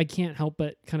 I can't help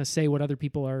but kind of say what other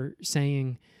people are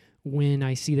saying when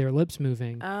I see their lips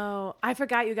moving. Oh, I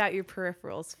forgot you got your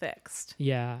peripherals fixed.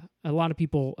 Yeah, a lot of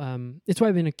people, it's why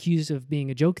I've been accused of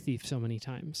being a joke thief so many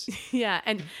times. Yeah,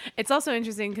 and it's also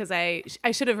interesting because I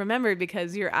should have remembered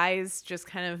because your eyes just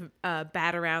kind of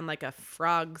bat around like a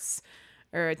frog's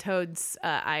or a toad's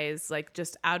eyes, like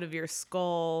just out of your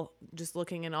skull, just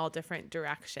looking in all different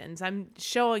directions. I'm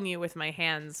showing you with my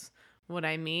hands what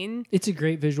I mean. It's a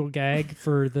great visual gag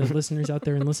for the listeners out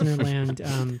there in listener land.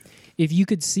 If you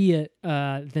could see it,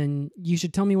 then you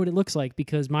should tell me what it looks like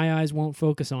because my eyes won't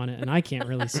focus on it and I can't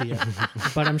really see it.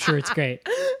 But I'm sure it's great.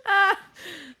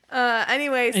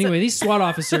 Anyway, These SWAT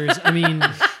officers, I mean,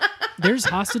 there's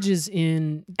hostages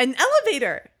in, an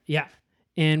elevator. yeah.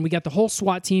 And we got the whole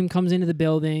SWAT team comes into the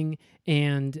building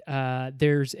and and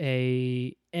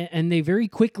they very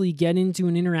quickly get into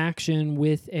an interaction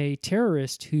with a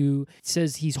terrorist who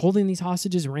says he's holding these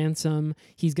hostages ransom.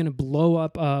 He's going to blow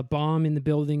up a bomb in the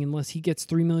building unless he gets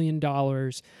 $3 million.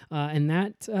 And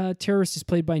that terrorist is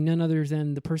played by none other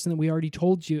than the person that we already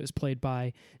told you is played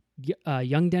by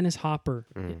young Dennis Hopper,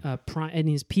 in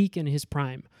his peak and his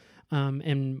prime.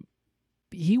 And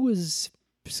he was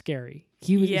scary.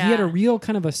 He had a real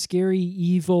kind of a scary,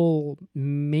 evil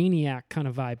maniac kind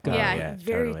of vibe going. Yeah,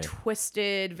 very totally.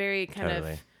 twisted, very kind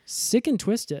Totally. of Sick and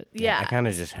twisted. yeah. I kind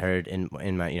of just heard in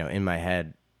my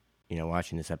head,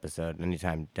 watching this episode,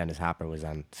 anytime Dennis Hopper was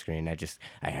on screen,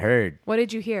 I heard, What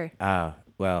did you hear?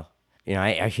 well,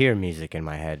 I hear music in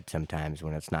my head sometimes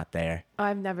when it's not there. Oh,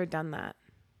 I've never done that.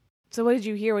 So what did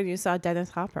you hear when you saw Dennis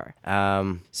Hopper?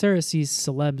 Sarah sees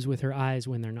celebs with her eyes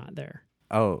when they're not there.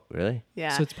 Oh, really?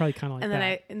 Yeah. So it's probably kind of like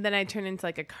that. And then I turn into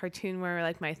like a cartoon where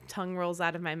like my tongue rolls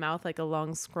out of my mouth like a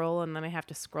long scroll, and then I have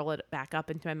to scroll it back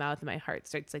up into my mouth, and my heart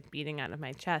starts like beating out of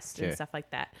my chest and Sure. stuff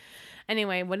like that.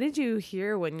 Anyway, what did you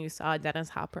hear when you saw Dennis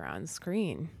Hopper on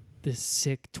screen? This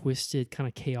sick, twisted, kind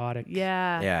of chaotic.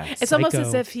 Yeah. Yeah. It's almost Psycho.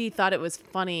 as if he thought it was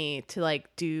funny to like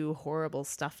do horrible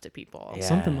stuff to people. Yeah,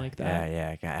 Something like that.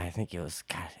 Yeah. I think it was.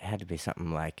 God, it had to be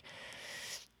something like.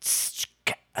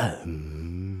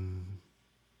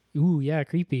 Ooh, yeah,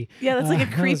 creepy. Yeah, that's like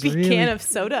a that was creepy really- can of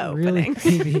soda Really opening.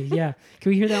 creepy. Yeah.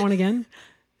 Can we hear that one again?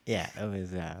 Yeah, it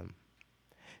was.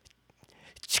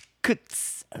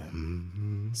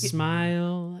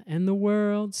 Smile and the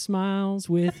world smiles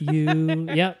with you.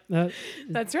 Yep.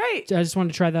 That's right. I just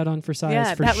wanted to try that on for size.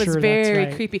 Yeah, for that sure, was that's very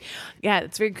right. creepy. Yeah,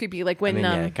 it's very creepy. Like I when mean,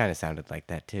 yeah, it kind of sounded like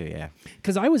that too. Yeah.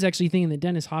 Because I was actually thinking that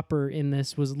Dennis Hopper in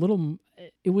this was a little.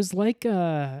 It was like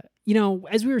as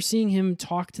we were seeing him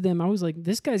talk to them, I was like,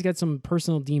 this guy's got some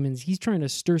personal demons. He's trying to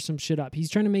stir some shit up. He's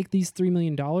trying to make these $3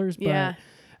 million. But Yeah.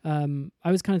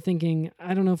 I was kind of thinking,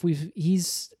 I don't know if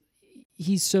he's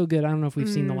so good. I don't know if we've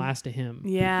seen the last of him.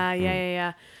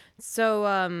 Yeah. So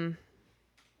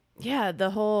the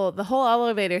whole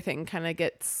elevator thing kind of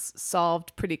gets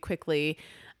solved pretty quickly,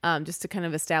 just to kind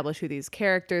of establish who these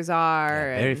characters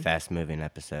are. Very and fast moving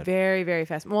episode. very, very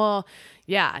fast. Well,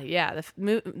 yeah.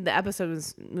 The episode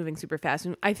was moving super fast.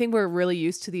 And I think we're really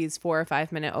used to these 4 or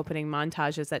 5 minute opening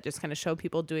montages that just kind of show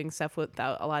people doing stuff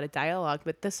without a lot of dialogue.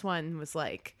 But this one was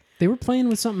like, They were playing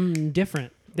with something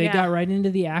different. They Yeah. got right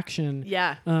into the action.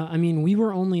 yeah. I mean, we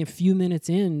were only a few minutes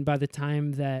in by the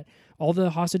time that all the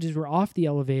hostages were off the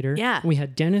elevator. Yeah. We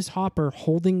had Dennis Hopper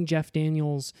holding Jeff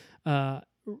Daniels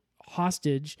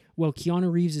hostage while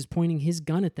Keanu Reeves is pointing his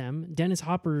gun at them. Dennis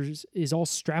Hopper is all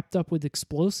strapped up with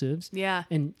explosives. Yeah.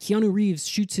 And Keanu Reeves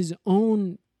shoots his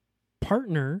own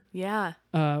partner Yeah.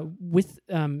 with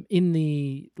in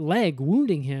the leg,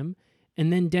 wounding him.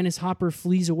 And then Dennis Hopper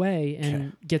flees away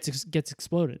and gets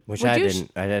exploded. Which Would I you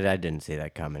didn't see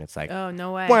that coming. It's like, Oh,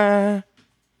 no way. wah.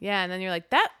 Yeah, and then you're like,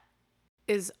 that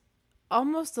is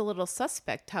almost a little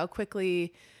suspect how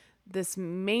quickly this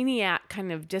maniac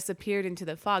kind of disappeared into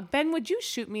the fog. Ben, would you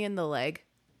shoot me in the leg?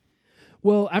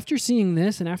 Well, after seeing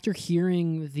this and after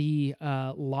hearing the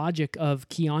logic of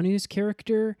Keanu's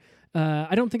character,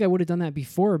 I don't think I would have done that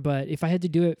before, but if I had to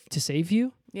do it to save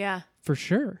you, Yeah. for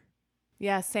sure.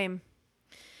 Yeah, same.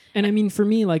 And I mean, for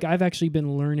me, like, I've actually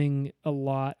been learning a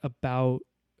lot about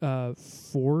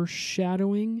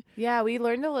foreshadowing. Yeah, we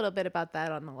learned a little bit about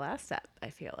that on the last step,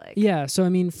 I feel like. Yeah, so I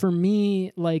mean, for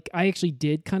me, like, I actually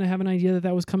did kind of have an idea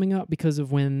that was coming up because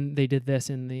of when they did this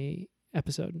in the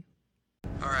episode.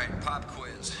 All right, pop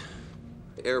quiz.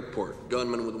 Airport,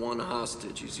 gunman with one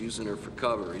hostage. He's using her for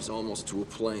cover. He's almost to a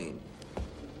plane.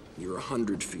 You're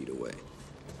 100 feet away.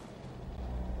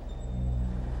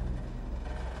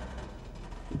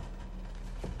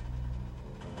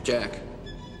 Jack.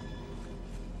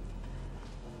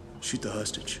 Shoot the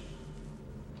hostage.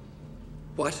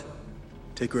 What?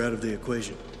 Take her out of the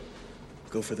equation.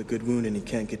 Go for the good wound and he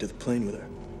can't get to the plane with her.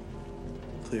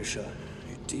 Clear shot.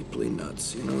 You're deeply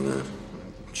nuts, you know that?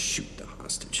 Shoot the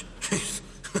hostage.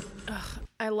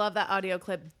 I love that audio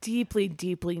clip. Deeply,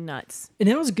 deeply nuts. And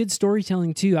that was good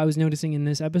storytelling, too. I was noticing in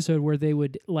this episode where they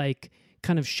would, like,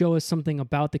 kind of show us something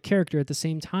about the character at the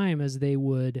same time as they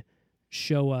would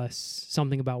show us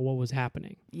something about what was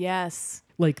happening. Yes.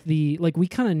 Like we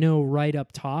kind of know right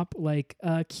up top, like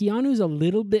Keanu's a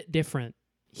little bit different.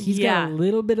 He's got a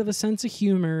little bit of a sense of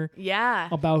humor Yeah.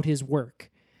 about his work.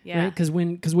 Yeah. Right? Because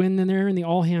when they're in the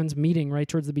all hands meeting right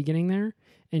towards the beginning there,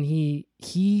 and he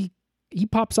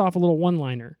pops off a little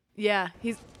one-liner. Yeah.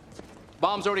 He's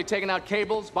Bomb's already taken out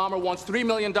cables. Bomber wants $3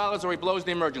 million or he blows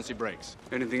the emergency brakes.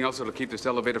 Anything else that'll keep this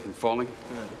elevator from falling?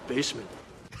 The basement.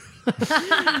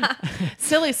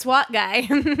 silly SWAT guy.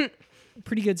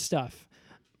 Pretty good stuff.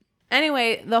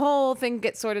 Anyway, the whole thing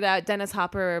gets sorted out. Dennis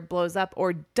Hopper blows up,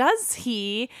 or does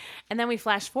he? And then we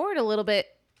flash forward a little bit,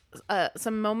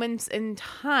 some moments in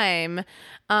time,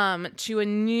 to a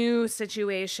new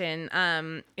situation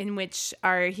in which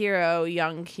our hero,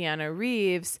 young Keanu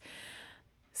Reeves,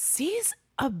 sees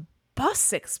a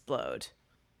bus explode.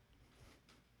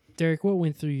 Derek, what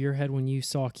went through your head when you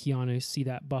saw Keanu see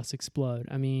that bus explode?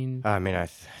 I mean, I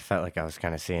felt like I was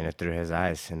kind of seeing it through his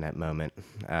eyes in that moment.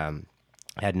 I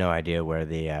had no idea where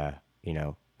the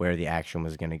where the action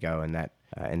was going to go in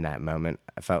that moment.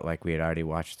 I felt like we had already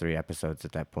watched 3 episodes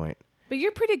at that point. But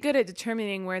you're pretty good at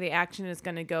determining where the action is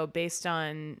going to go based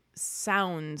on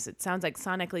sounds. It sounds like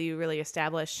sonically you really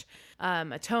establish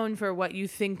a tone for what you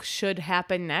think should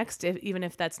happen next, even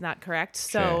if that's not correct.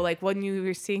 So, Sure. like when you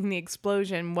were seeing the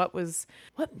explosion, what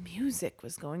music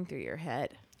was going through your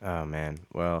head? Oh man.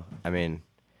 Well, I mean,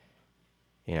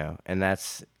 and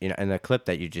that's and the clip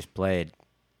that you just played,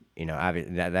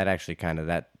 obviously that actually kind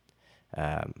of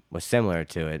was similar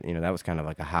to it. That was kind of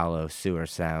like a hollow sewer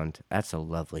sound. That's a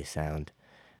lovely sound.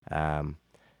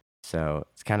 So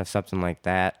it's kind of something like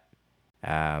that.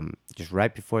 Just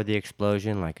right before the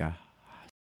explosion, like a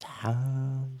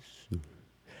house,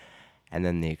 and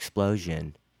then the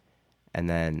explosion, and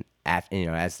then after,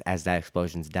 as that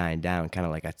explosion's dying down, kind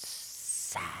of like a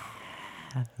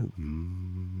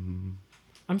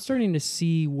I'm starting to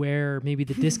see where maybe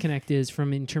the disconnect is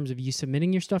from in terms of you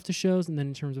submitting your stuff to shows and then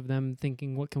in terms of them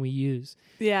thinking, what can we use?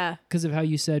 Yeah. Because of how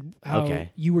you said how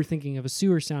you were thinking of a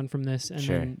sewer sound from this. And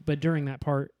Sure. but during that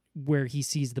part where he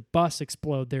sees the bus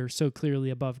explode, they're so clearly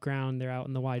above ground. They're out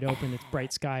in the wide open. It's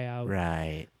bright sky out.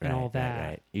 right, and all that.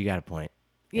 Right. You got a point.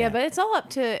 Yeah, but it's all up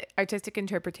to artistic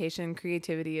interpretation.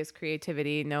 Creativity is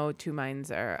creativity. No two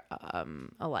minds are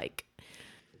alike.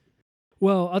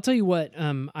 Well, I'll tell you what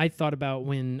I thought about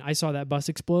when I saw that bus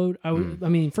explode. I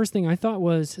mean, first thing I thought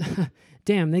was,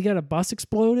 damn, they got a bus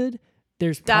exploded.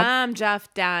 There's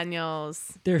Jeff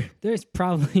Daniels. There's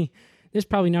probably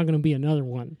not going to be another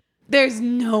one. There's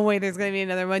no way there's going to be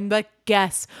another one. But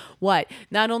guess what?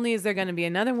 Not only is there going to be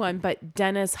another one, but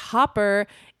Dennis Hopper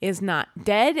is not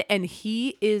dead, and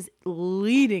he is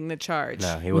leading the charge.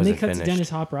 No, he When they wasn't cut finished. to Dennis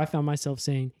Hopper, I found myself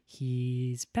saying,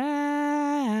 he's back.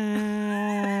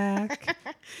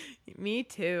 Me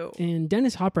too. And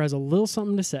Dennis Hopper has a little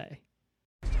something to say.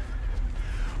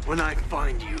 When I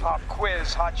find you. Pop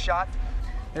quiz, hotshot.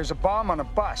 There's a bomb on a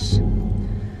bus.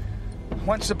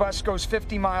 Once the bus goes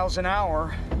 50 miles an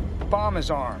hour, the bomb is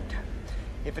armed.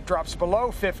 If it drops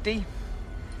below 50,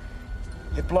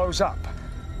 it blows up.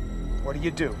 What do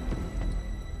you do?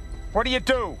 What do you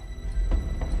do?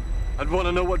 I'd want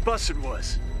to know what bus it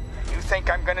was. You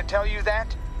think I'm going to tell you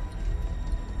that?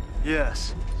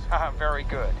 Yes. Very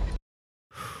good.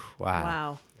 Wow.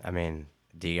 Wow. I mean,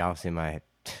 do y'all see my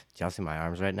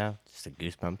arms right now? Just the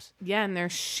goosebumps. Yeah, and they're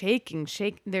shaking.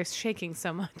 They're shaking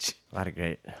so much. A lot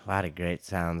of great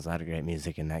sounds, a lot of great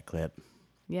music in that clip.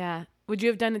 Yeah. Would you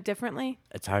have done it differently?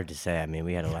 It's hard to say. I mean,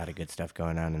 we had a lot of good stuff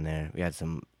going on in there. We had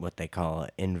some what they call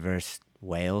inverse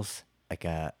wails, like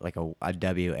a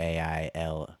WAILS,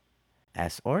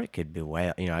 or it could be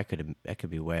whale. You know, it could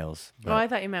be whales. Oh, I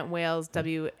thought you meant whales.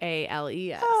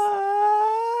 WALES.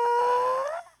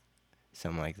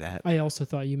 Something like that. I also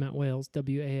thought you meant Wales.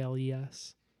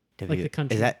 WALES. Like the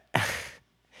country. Is that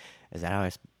how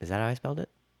I spelled it?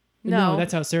 No,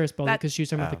 that's how Sarah spelled it, That- because she was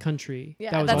talking about the country. Yeah,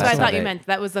 That was that's also- what I thought how you they- meant.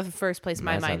 That was the first place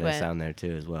my That's how mind they went. sound there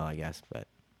too, as well, I guess. But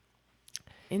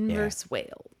Inverse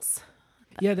whales.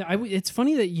 Yeah, it's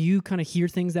funny that you kind of hear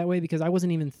things that way, because I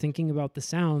wasn't even thinking about the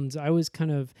sounds. I'm kind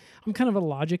of a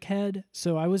logic head,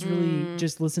 so I was really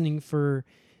just listening for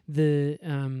the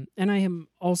and I am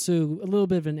also a little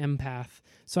bit of an empath,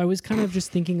 so I was kind of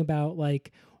just thinking about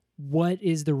like, what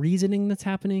is the reasoning that's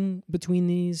happening between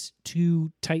these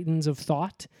two titans of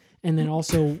thought, and then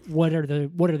also what are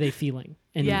they feeling,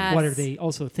 and what are they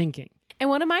also thinking, and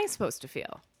what am I supposed to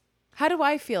feel? How do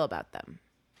I feel about them?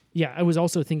 Yeah, I was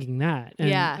also thinking that. And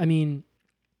Yeah. I mean,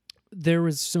 there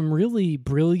was some really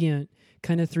brilliant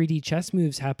kind of 3D chess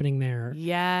moves happening there.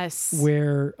 Yes.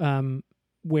 Where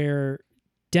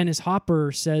Dennis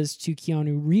Hopper says to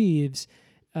Keanu Reeves,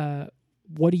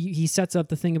 he sets up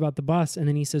the thing about the bus, and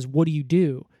then he says, "What do you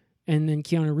do?" And then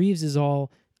Keanu Reeves is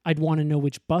all, "I'd want to know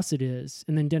which bus it is."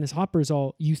 And then Dennis Hopper is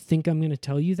all, "You think I'm going to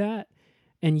tell you that?"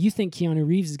 And you think Keanu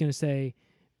Reeves is going to say,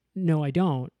 "No, I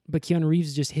don't." But Keanu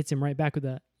Reeves just hits him right back with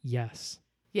a yes.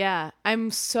 Yeah, I'm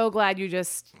so glad you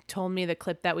just told me the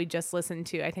clip that we just listened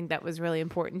to. I think that was really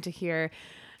important to hear.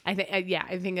 I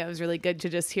think that was really good to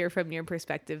just hear from your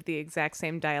perspective the exact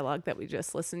same dialogue that we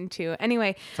just listened to.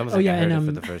 Anyway, it's almost like I heard it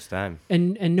for the first time.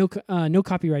 And no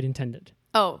copyright intended.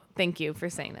 Oh, thank you for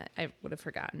saying that. I would have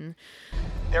forgotten.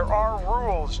 There are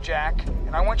rules, Jack,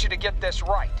 and I want you to get this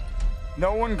right.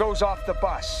 No one goes off the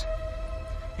bus.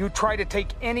 You try to take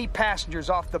any passengers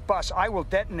off the bus, I will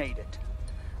detonate it.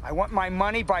 I want my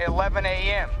money by 11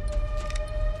 a.m.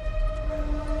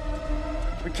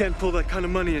 We can't pull that kind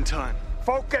of money in time.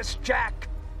 Focus, Jack.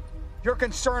 Your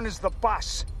concern is the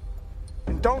bus.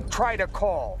 And don't try to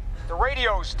call. The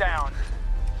radio's down.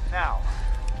 Now,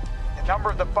 the number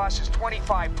of the bus is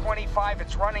 2525.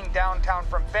 It's running downtown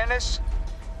from Venice.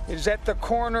 It is at the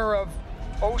corner of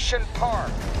Ocean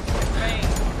Park, Maine.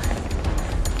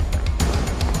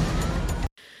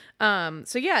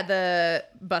 So yeah, the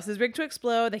bus is rigged to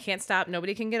explode. They can't stop.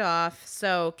 Nobody can get off.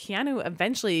 So Keanu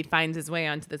eventually finds his way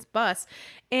onto this bus,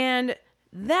 and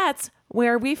that's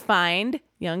where we find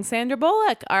young Sandra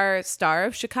Bullock, our star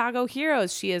of Chicago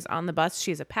Heroes. She is on the bus.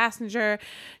 She's a passenger.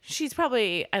 She's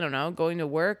probably, I don't know, going to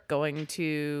work, going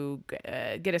to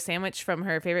get a sandwich from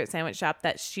her favorite sandwich shop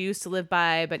that she used to live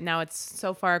by, but now it's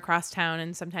so far across town,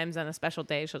 and sometimes on a special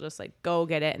day she'll just like go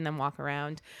get it and then walk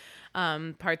around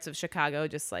parts of Chicago,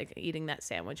 just like eating that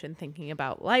sandwich and thinking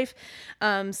about life.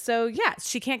 So yeah,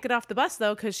 she can't get off the bus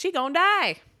though, because she gonna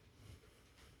die.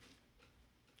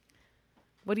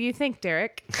 What do you think,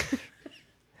 Derek?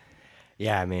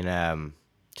 Yeah, I mean,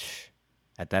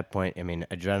 at that point, I mean,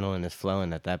 adrenaline is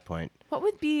flowing at that point. What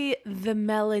would be the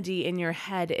melody in your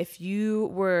head if you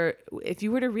were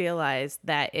to realize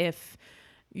that if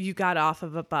you got off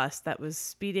of a bus that was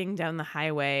speeding down the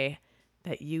highway,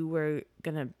 that you were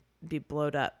gonna be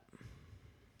blowed up?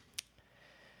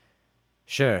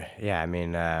 Sure. Yeah. I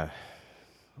mean,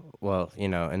 well, you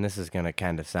know, and this is gonna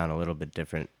kind of sound a little bit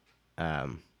different.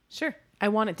 Sure. I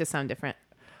want it to sound different.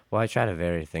 Well, I try to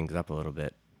vary things up a little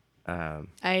bit.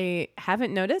 I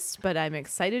haven't noticed, but I'm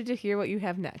excited to hear what you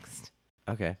have next.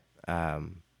 Okay.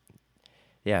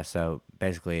 Yeah. So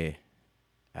basically,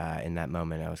 in that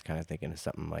moment, I was kind of thinking of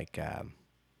something like.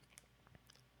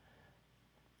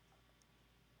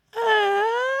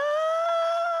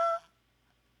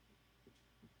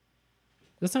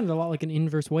 That sounded a lot like an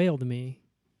inverse whale to me.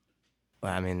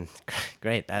 Well, I mean,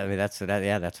 great. I mean, that's what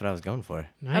I was going for.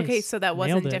 Nice. Okay, so that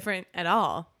wasn't different at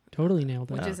all. Totally nailed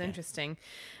it. Which is interesting.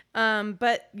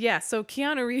 But yeah, so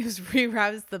Keanu Reeves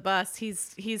reroutes the bus.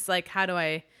 He's like, how do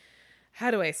I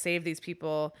save these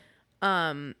people?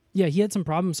 Yeah, he had some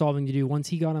problem solving to do once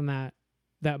he got on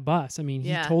that bus. I mean,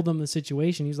 he told them the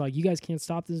situation. He was like, "You guys can't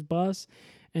stop this bus,"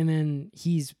 and then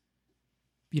he's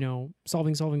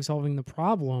solving the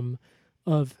problem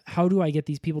of how do I get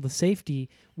these people to safety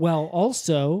while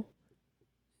also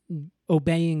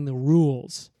obeying the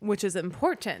rules. Which is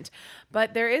important.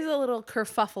 But there is a little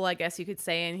kerfuffle, I guess you could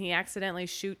say, and he accidentally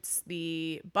shoots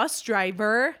the bus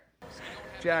driver.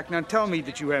 Jack, now tell me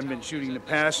that you haven't been shooting the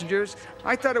passengers.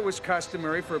 I thought it was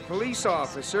customary for a police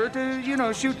officer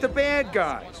to, shoot the bad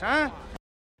guys, huh?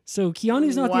 So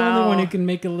Keanu's not the only one who can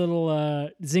make a little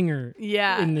zinger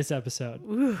in this episode.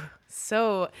 Ooh,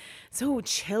 so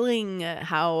chilling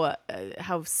how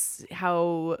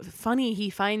funny he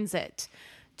finds it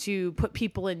to put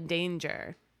people in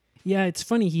danger. Yeah, it's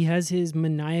funny. He has his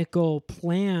maniacal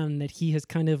plan that he has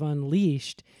kind of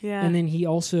unleashed. Yeah. And then he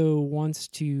also wants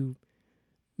to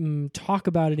talk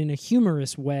about it in a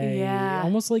humorous way. Yeah.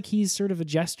 Almost like he's sort of a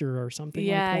jester or something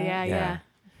like that. Yeah.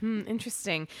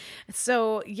 Interesting.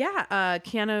 So,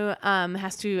 Keanu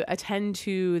has to attend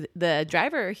to the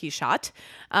driver he shot.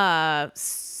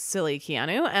 Silly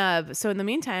Keanu. So in the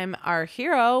meantime, our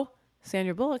hero,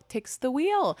 Sandra Bullock, takes the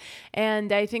wheel.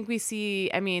 And I think we see,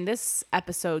 this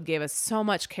episode gave us so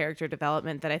much character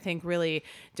development that I think really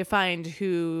defined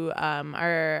who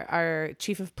our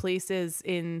chief of police is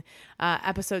in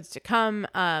episodes to come,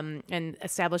 and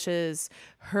establishes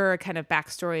her kind of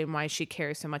backstory and why she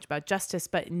cares so much about justice.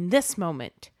 But in this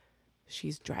moment,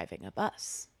 she's driving a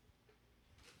bus.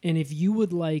 And if you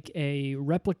would like a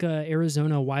replica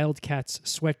Arizona Wildcats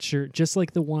sweatshirt, just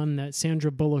like the one that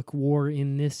Sandra Bullock wore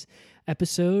in this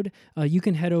episode, you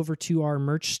can head over to our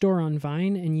merch store on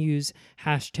Vine and use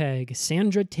hashtag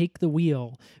Sandra Take the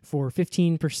Wheel for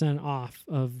 15% off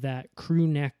of that crew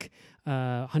neck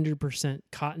 100%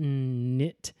 cotton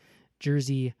knit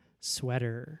jersey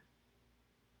sweater.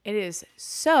 It is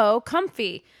so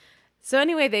comfy. So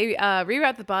anyway, they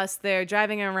reroute the bus. They're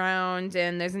driving around,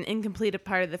 and there's an incomplete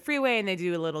part of the freeway, and they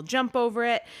do a little jump over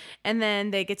it. And then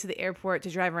they get to the airport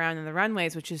to drive around in the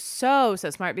runways, which is so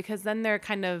smart, because then they're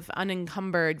kind of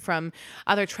unencumbered from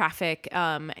other traffic.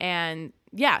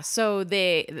 So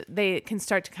they can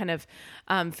start to kind of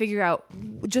figure out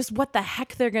just what the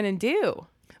heck they're going to do.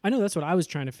 I know that's what I was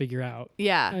trying to figure out.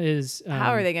 Yeah.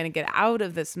 How are they going to get out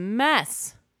of this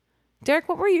mess? Derek,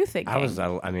 what were you thinking? I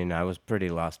was pretty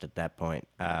lost at that point.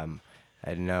 I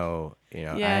didn't know,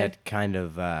 I had kind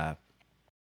of, and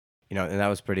that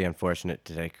was pretty unfortunate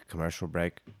to take a commercial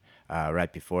break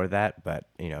right before that. But,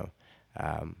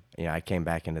 I came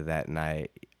back into that, and I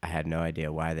had no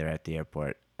idea why they're at the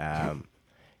airport.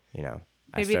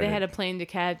 Maybe they had a plane to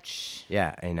catch.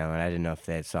 Yeah, and I didn't know if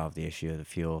they had solved the issue of the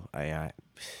fuel.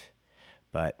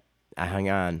 But I hung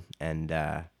on, and,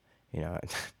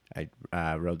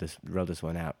 I rode this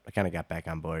one out. I kind of got back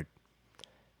on board.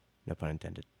 No pun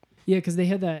intended. Yeah, because they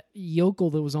had that yokel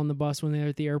that was on the bus when they were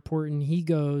at the airport, and he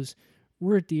goes,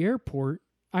 "We're at the airport.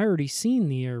 I already seen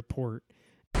the airport."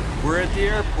 We're at the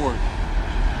airport.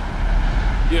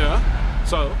 Yeah,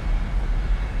 so?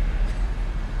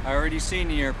 I already seen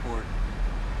the airport.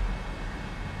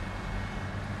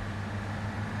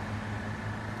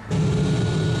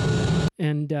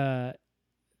 And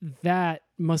that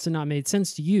must have not made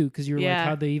sense to you, because you were like,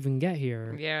 how'd they even get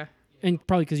here? Yeah. And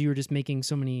probably because you were just making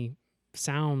so many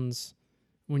sounds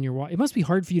when you're watching. It must be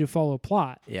hard for you to follow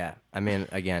plot. Yeah.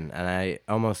 Again, and I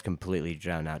almost completely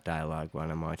drown out dialogue when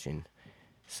I'm watching.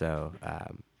 So,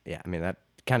 that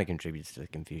kind of contributes to the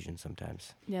confusion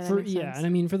sometimes. Yeah, that makes sense.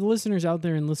 And for the listeners out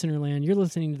there in listener land, you're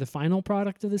listening to the final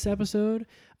product of this episode,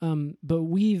 but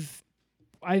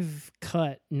I've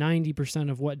cut 90%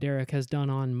 of what Derek has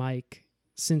done on mic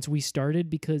since we started,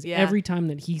 because every time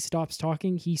that he stops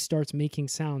talking, he starts making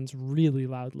sounds really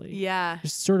loudly. Yeah.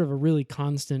 Just sort of a really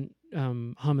constant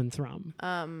hum and thrum.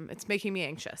 It's making me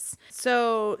anxious.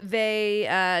 So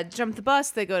they jump the bus,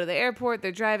 they go to the airport,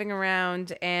 they're driving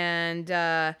around, and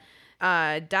Jeff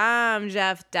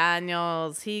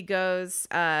Daniels, he goes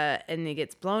and he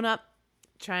gets blown up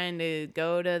trying to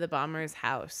go to the bomber's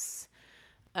house.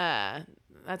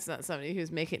 That's not somebody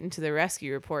who's making it into the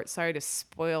rescue report. Sorry to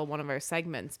spoil one of our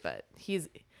segments, but he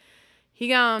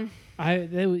gone.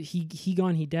 He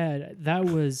gone, he dead. That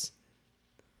was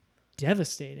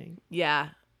devastating. Yeah.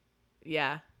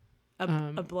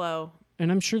 A blow.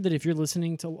 And I'm sure that if you're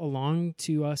listening along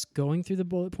to us going through the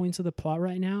bullet points of the plot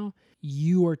right now,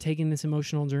 you are taking this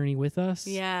emotional journey with us.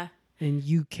 Yeah. And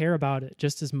you care about it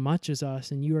just as much as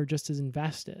us, and you are just as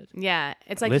invested. Yeah,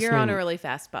 it's like you're on a really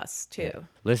fast bus too. Yeah.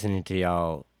 Listening to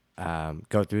y'all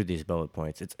go through these bullet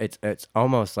points, it's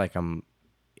almost like I'm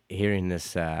hearing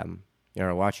this,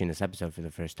 watching this episode for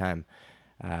the first time.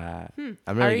 I'm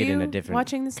really getting a different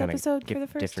watching this episode for the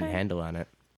first different time? handle on it.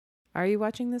 Are you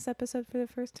watching this episode for the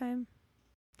first time?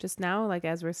 just now, like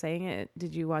as we're saying it?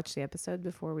 Did you watch the episode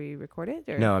before we recorded?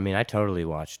 Or? No, I mean I totally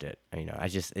watched it. I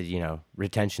just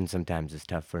retention sometimes is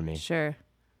tough for me. Sure.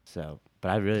 So, but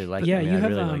I really like. Yeah, it. you I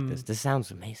have, really like this. This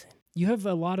sounds amazing. You have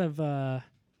a lot of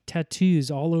tattoos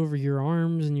all over your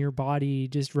arms and your body,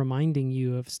 just reminding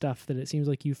you of stuff that it seems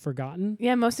like you've forgotten.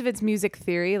 Yeah, most of it's music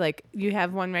theory. Like you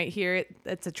have one right here.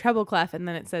 It's a treble clef, and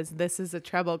then it says, "This is a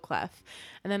treble clef."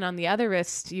 And then on the other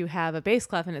wrist, you have a bass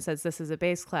clef, and it says, "This is a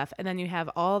bass clef." And then you have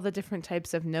all the different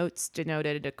types of notes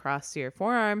denoted across your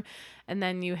forearm. And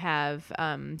then you have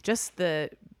just the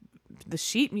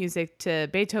sheet music to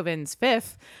Beethoven's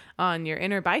Fifth on your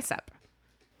inner bicep.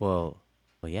 Well,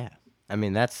 yeah. I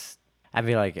mean, I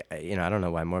feel like, I don't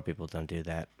know why more people don't do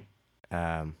that.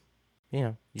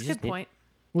 You Good point.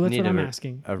 Well, that's need what I'm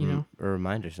asking. A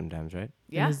reminder sometimes, right?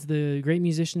 Yeah. As the great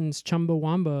musicians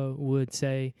Chumbawamba would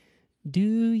say, do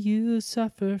you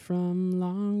suffer from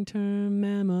long-term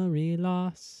memory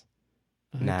loss?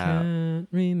 I can't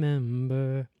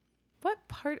remember. What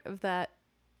part of that?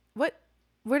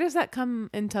 Where does that come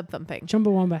in Tub Thumping?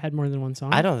 Chumbawamba had more than one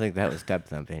song. I don't think that was Tub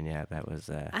Thumping. Yeah, that was.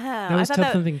 That was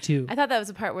Tub Thumping 2. I thought that was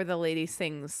the part where the lady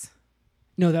sings.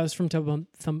 No, that was from Tub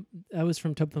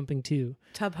Thumping 2.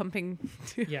 Tub Humping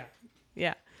 2. Yeah.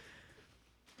 Yeah.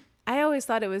 I always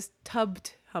thought it was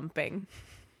tubbed humping.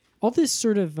 All this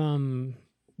sort of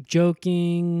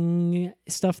joking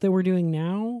stuff that we're doing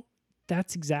now,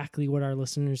 that's exactly what our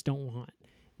listeners don't want.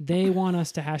 They want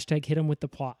us to hashtag hit them with the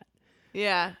plot.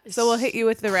 Yeah. So we'll hit you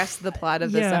with the rest of the plot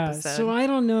of this episode. So I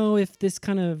don't know if this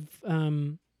kind of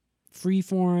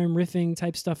freeform riffing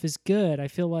type stuff is good. I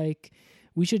feel like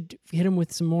we should hit them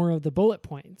with some more of the bullet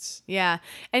points. Yeah.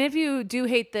 And if you do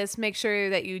hate this, make sure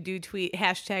that you do tweet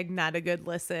hashtag not a good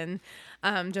listen,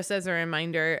 just as a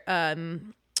reminder.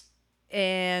 And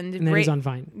that is on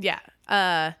Vine. Yeah.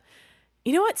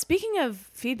 You know what? Speaking of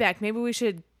feedback, maybe we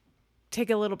should take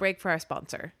a little break for our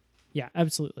sponsor. Yeah,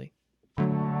 absolutely.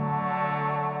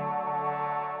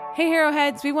 Hey,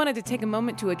 Heroheads, we wanted to take a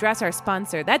moment to address our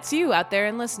sponsor. That's you out there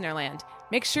in Listenerland.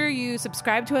 Make sure you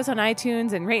subscribe to us on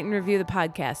iTunes and rate and review the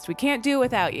podcast. We can't do it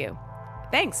without you.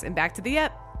 Thanks, and back to the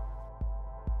ep.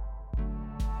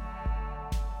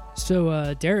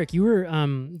 So, Derek, you were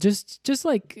just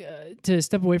to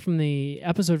step away from the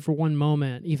episode for one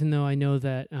moment, even though I know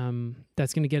that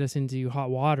that's going to get us into hot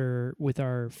water with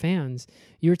our fans.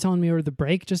 You were telling me over the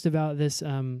break just about this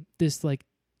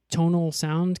tonal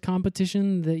sound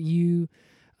competition that you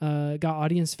got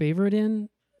audience favorite in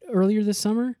earlier this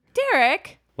summer.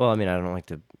 Derek! Well, I mean, I don't like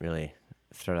to really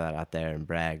throw that out there and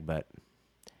brag, but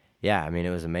yeah, I mean, it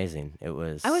was amazing. It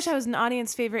was. I wish I was an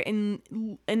audience favorite in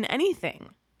anything.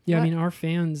 Yeah, what? I mean, our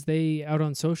fans, they out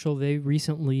on social, they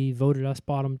recently voted us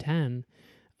bottom 10.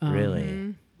 Really?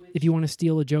 Mm-hmm. If you want to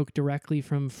steal a joke directly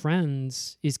from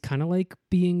friends, is kind of like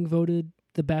being voted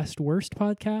the best worst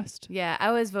podcast. Yeah,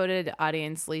 I was voted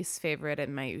audience least favorite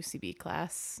in my UCB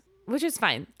class, which is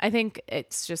fine. I think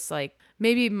it's just like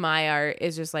maybe my art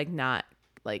is just like not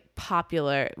like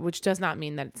popular, which does not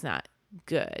mean that it's not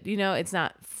good. You know, it's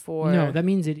not for. No, that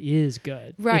means it is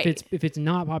good. Right. If it's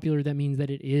not popular, that means that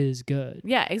it is good.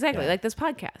 Yeah, exactly. Yeah. Like this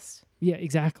podcast. Yeah,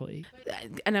 exactly.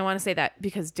 And I want to say that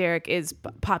because Derek is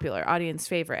popular, audience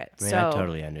favorite. I mean, so I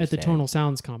totally understand. At the Tonal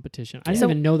Sounds competition. I didn't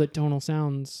even know that Tonal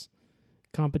Sounds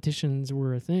competitions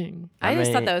were a thing. I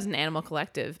just thought that was an Animal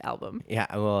Collective album. Yeah,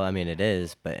 well, I mean, it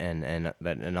is, but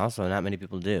also not many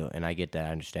people do, and I get that. I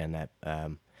understand that.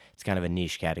 It's kind of a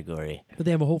niche category. But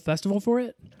they have a whole festival for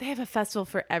it? They have a festival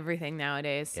for everything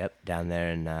nowadays. Yep, down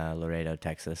there in Laredo,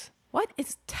 Texas. What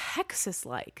is Texas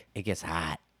like? It gets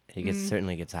hot. It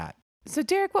certainly gets hot. So,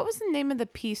 Derek, what was the name of the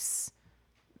piece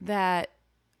that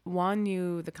won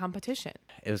you the competition?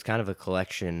 It was kind of a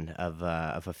collection of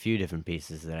a few different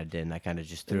pieces that I did, and I kind of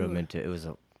just threw them into. It was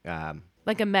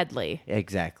like a medley.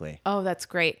 Exactly. Oh, that's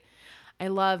great. I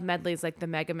love medleys like the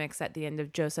mega mix at the end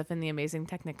of Joseph and the Amazing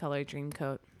Technicolor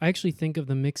Dreamcoat. I actually think of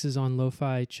the mixes on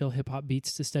lo-fi chill hip-hop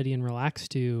beats to study and relax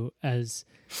to as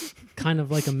kind of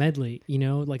like a medley, you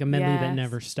know, like a medley that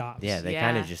never stops. Yeah, they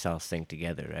kind of just all sync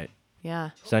together, right?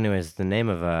 Yeah. So anyways, the name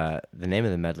of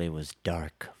the medley was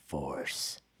Dark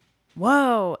Force.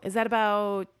 Whoa. Is that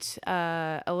about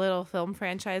a little film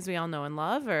franchise we all know and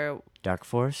love, or? Dark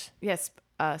Force? Yes,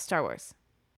 Star Wars.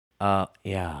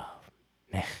 Yeah.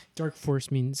 Dark Force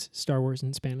means Star Wars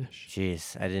in Spanish.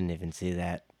 Jeez, I didn't even see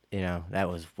that. You know, that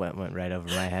was what went right over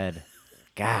my head.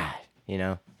 God, you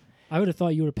know. I would have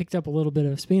thought you would have picked up a little bit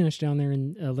of Spanish down there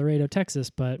in Laredo, Texas,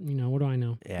 but, you know, what do I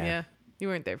know? Yeah. You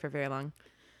weren't there for very long.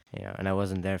 Yeah, and I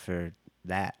wasn't there for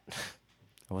that.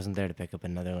 I wasn't there to pick up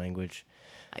another language.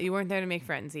 You weren't there to make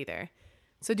friends either.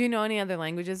 So do you know any other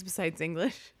languages besides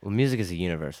English? Well, music is a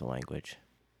universal language.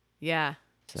 Yeah.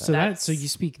 So you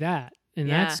speak that, and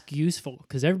Yeah. that's useful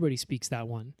because everybody speaks that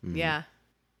one. Yeah.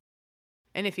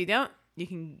 And if you don't, you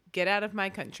can get out of my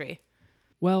country.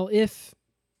 Well, if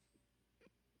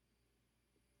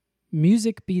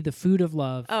music be the food of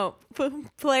love, Oh,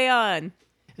 play on.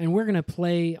 and we're gonna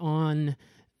play on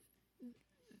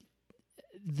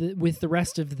with the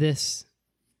rest of this,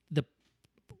 the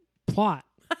plot.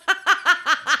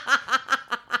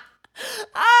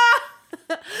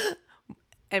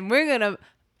 And we're going to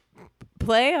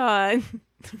play on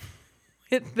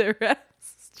with the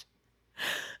rest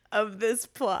of this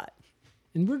plot.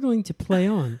 And we're going to play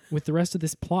on with the rest of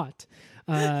this plot,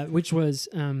 which was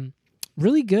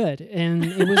really good. And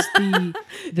it was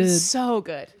the So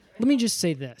good. Let me just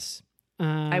say this.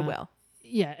 I will.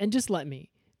 Yeah, and just let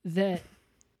me. That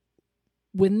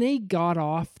when they got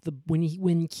off when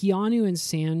Keanu and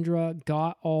Sandra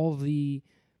got all the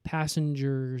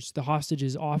passengers, the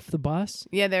hostages off the bus.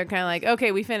 Yeah, they're kind of like,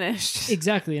 okay, we finished.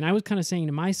 Exactly. And I was kind of saying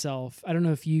to myself, I don't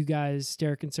know if you guys,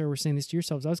 Derek and Sarah, were saying this to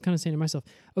yourselves. I was kind of saying to myself,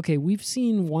 okay, we've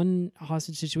seen one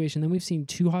hostage situation, then we've seen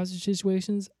two hostage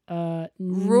situations.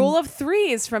 Rule of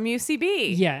threes from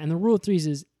UCB. Yeah, and the rule of threes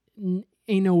is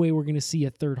ain't no way we're going to see a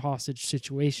third hostage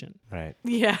situation. Right.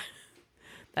 Yeah.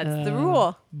 That's the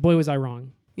rule. Boy, was I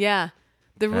wrong. Yeah.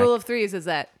 The rule of threes is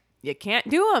that you can't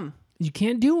do them. You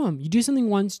can't do them. You do something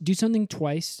once, do something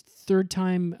twice, third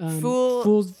time,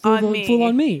 Fool on me. Fool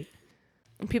on me.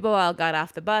 And people all got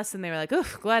off the bus and they were like,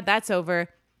 oof, glad that's over.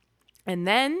 And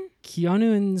then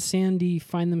Keanu and Sandy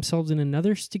find themselves in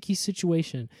another sticky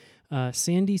situation.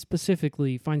 Sandy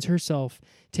specifically finds herself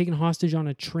taken hostage on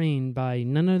a train by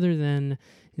none other than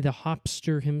the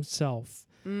Hopster himself,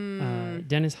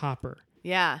 Dennis Hopper.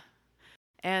 yeah.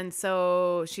 And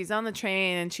so she's on the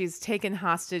train and she's taken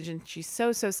hostage and she's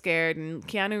so scared. And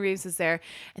Keanu Reeves is there.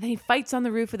 And then he fights on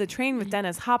the roof of the train with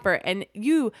Dennis Hopper. And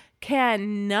you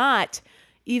cannot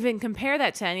even compare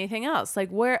that to anything else.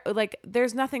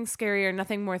 There's nothing scarier,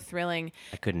 nothing more thrilling.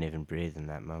 I couldn't even breathe in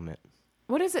that moment.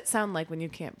 What does it sound like when you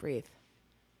can't breathe?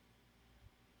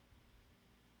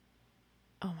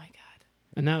 Oh my God.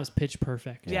 And that was pitch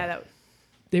perfect. Yeah,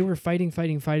 they were fighting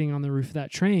on the roof of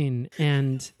that train.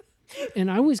 And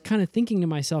I was kind of thinking to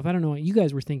myself, I don't know what you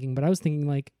guys were thinking, but I was thinking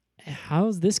like,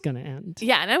 how's this going to end?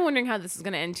 yeah, and I'm wondering how this is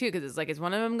going to end too, because it's like, is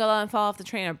one of them going to fall off the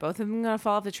train, or both of them going to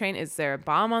fall off the train? Is there a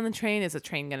bomb on the train? Is the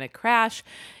train going to crash?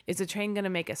 Is the train going to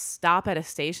make a stop at a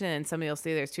station and somebody will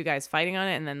see there's two guys fighting on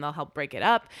it and then they'll help break it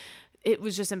up? It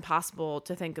was just impossible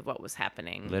to think of what was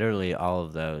happening. Literally all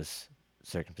of those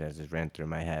circumstances ran through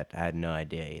my head. I had no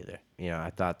idea either. I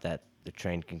thought that the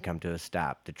train can come to a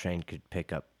stop. The train could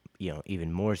pick up,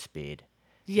 even more speed.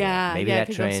 Yeah, maybe it that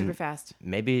could train go super fast.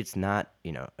 Maybe it's not,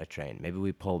 a train. Maybe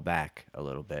we pull back a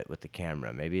little bit with the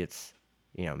camera. Maybe it's,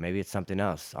 maybe it's something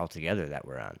else altogether that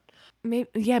we're on.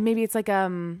 Maybe it's like a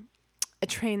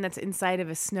train that's inside of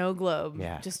a snow globe.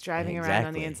 Yeah, just driving around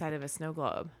on the inside of a snow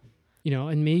globe.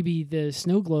 And maybe the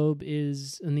snow globe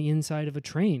is on the inside of a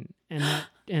train, and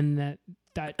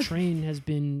that train has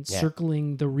been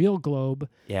circling the real globe.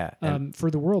 Yeah,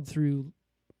 for the world through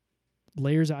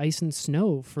layers of ice and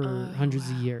snow for hundreds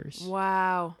of years.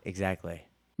 Wow. Exactly.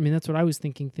 I mean, that's what I was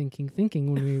thinking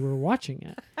when we were watching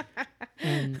it.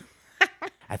 And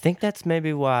I think that's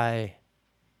maybe why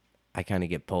I kind of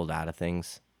get pulled out of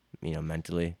things,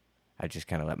 mentally. I just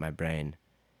kind of let my brain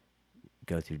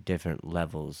go through different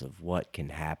levels of what can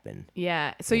happen.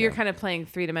 Yeah. So you're kind of playing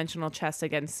three-dimensional chess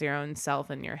against your own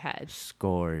self in your head.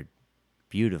 Scored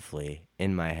beautifully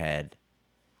in my head.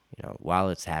 While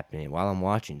it's happening, while I'm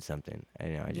watching something,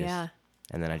 I just,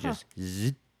 and then I just,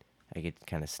 I get to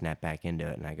kind of snap back into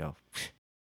it, and I go,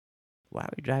 why are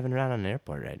we driving around on an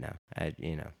airport right now?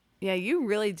 Yeah, you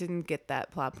really didn't get that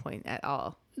plot point at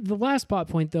all. The last plot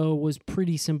point, though, was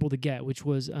pretty simple to get, which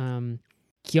was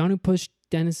Keanu pushed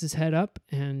Dennis's head up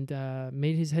and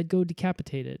made his head go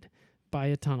decapitated by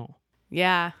a tunnel.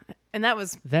 Yeah, and that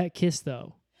was... That kiss,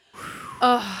 though.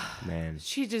 Oh, man,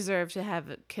 she deserved to have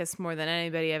a kiss more than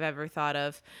anybody I've ever thought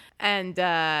of. And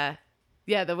the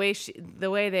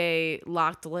way they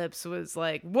locked lips was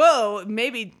like, whoa,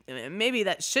 maybe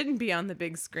that shouldn't be on the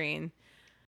big screen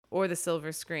or the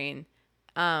silver screen.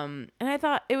 And I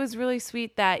thought it was really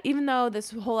sweet that even though this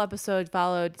whole episode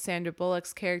followed Sandra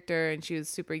Bullock's character and she was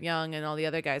super young and all the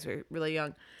other guys were really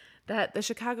young, that the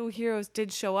Chicago heroes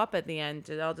did show up at the end,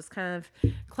 and I'll just kind of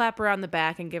clap her on the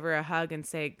back and give her a hug and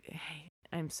say, hey,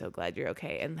 I'm so glad you're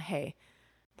okay. And hey,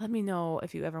 let me know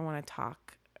if you ever want to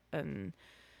talk. And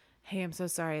hey, I'm so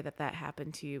sorry that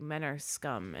happened to you. Men are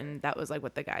scum. And that was like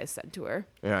what the guys said to her.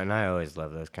 Yeah, and I always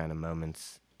love those kind of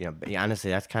moments, but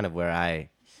honestly, that's kind of where I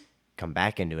come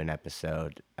back into an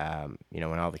episode.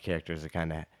 When all the characters are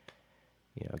kind of,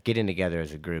 getting together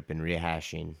as a group and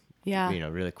rehashing. Yeah.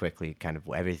 Really quickly, kind of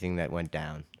everything that went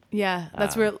down. Yeah,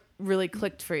 that's where it really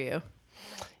clicked for you.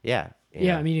 Yeah.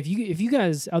 Yeah, I mean, if you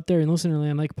guys out there in listener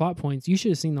land like plot points, you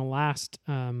should have seen the last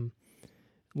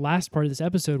part of this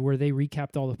episode where they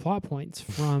recapped all the plot points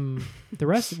from the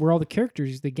rest, where all the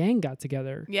characters, the gang got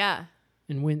together. Yeah.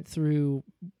 And went through,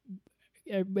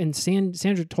 and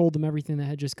Sandra told them everything that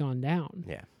had just gone down.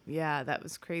 Yeah. Yeah, that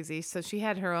was crazy. So she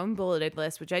had her own bulleted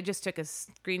list, which I just took a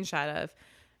screenshot of,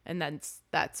 and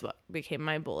that's what became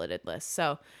my bulleted list.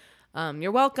 So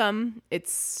you're welcome.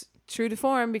 It's true to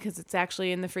form because it's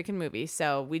actually in the freaking movie.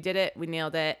 So we did it. We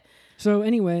nailed it. So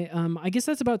anyway, I guess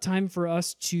that's about time for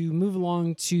us to move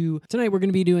along to tonight. We're going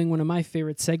to be doing one of my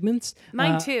favorite segments.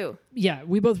 Mine too. Yeah,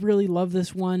 we both really love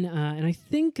this one. And I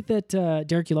think that,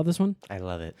 Derek, you love this one? I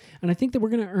love it. And I think that we're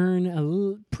going to earn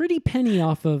a pretty penny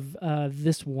off of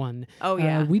this one. Oh,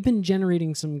 yeah. We've been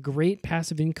generating some great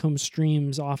passive income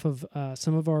streams off of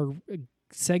some of our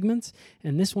segments,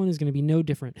 and this one is going to be no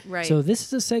different. Right. So this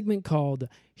is a segment called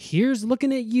Here's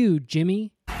Looking at You,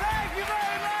 Jimmy. Thank you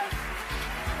very much.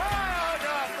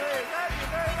 Thank you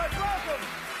very much. Welcome.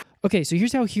 Okay, so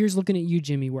here's how Here's Looking at You,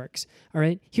 Jimmy works. All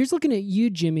right. Here's Looking at You,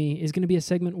 Jimmy is going to be a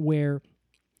segment where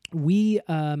we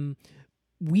do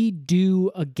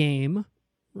a game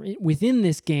within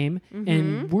this game,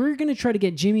 and we're going to try to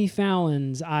get Jimmy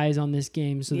Fallon's eyes on this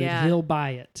game so that he'll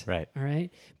buy it. Right. All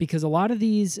right. Because a lot of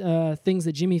these things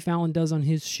that Jimmy Fallon does on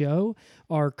his show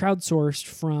are crowdsourced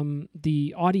from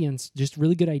the audience, just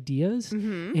really good ideas.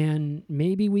 And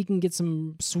maybe we can get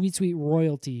some sweet, sweet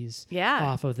royalties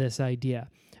off of this idea.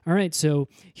 All right. So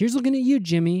here's looking at you,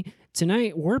 Jimmy.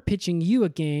 Tonight, we're pitching you a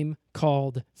game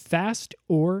called Fast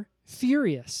or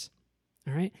Furious.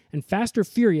 All right. And Fast or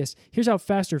Furious, here's how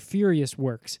Fast or Furious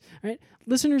works. All right.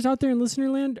 Listeners out there in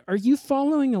listener land, are you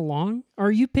following along?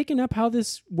 Are you picking up how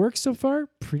this works so far?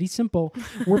 Pretty simple.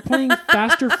 We're playing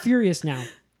Fast or Furious now.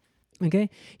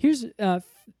 Okay. Here's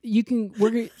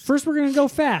first we're gonna go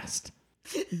fast.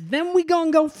 Then we gonna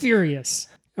go furious.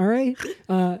 All right.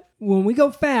 When we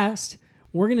go fast,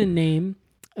 we're gonna name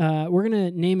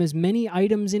as many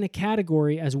items in a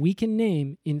category as we can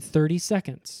name in 30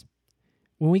 seconds.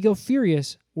 When we go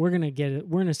furious, we're going to get it.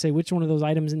 We're going to say which one of those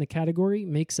items in the category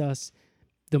makes us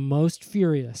the most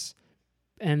furious.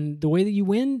 And the way that you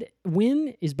win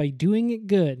is by doing it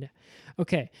good.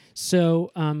 Okay,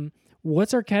 so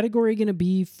what's our category going to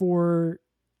be for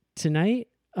tonight?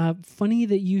 Funny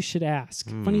that you should ask.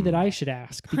 Funny that I should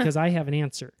ask because I have an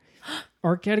answer.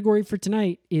 Our category for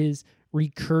tonight is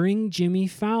recurring Jimmy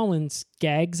Fallon's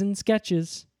gags and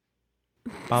sketches.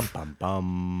 Bum, bum,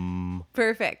 bum.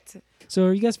 Perfect. So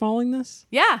are you guys following this?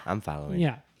 Yeah. I'm following.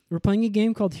 Yeah. We're playing a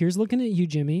game called Here's Looking at You,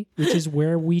 Jimmy, which is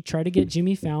where we try to get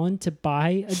Jimmy Fallon to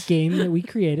buy a game that we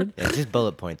created. Yeah, just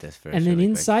bullet point this first. And then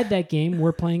really inside that game,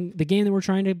 we're playing the game that we're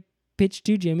trying to pitch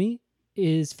to Jimmy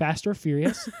is Fast or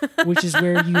Furious, which is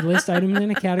where you list items in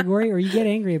a category or you get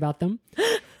angry about them.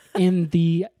 In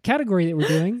the category that we're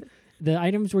doing, the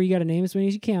items where you got to name as many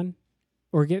as you can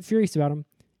or get furious about them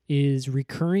is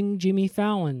recurring Jimmy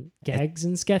Fallon gags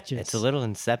and sketches. It's a little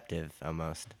inceptive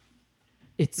almost.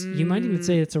 It's you might even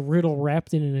say it's a riddle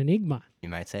wrapped in an enigma. You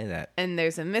might say that. And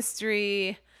there's a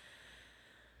mystery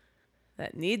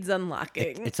that needs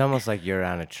unlocking. It's almost like you're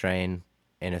on a train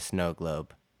in a snow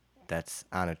globe that's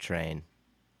on a train.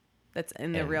 That's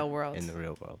in the real world. In the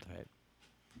real world, right.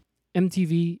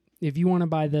 MTV, if you want to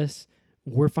buy this,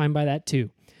 we're fine by that too.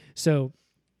 So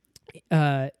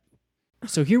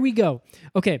here we go.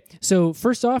 Okay, so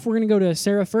first off, we're going to go to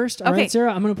Sarah first. All right,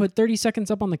 Sarah, I'm going to put 30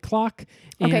 seconds up on the clock.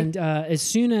 And as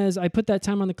soon as I put that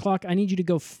time on the clock, I need you to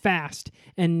go fast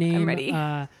and name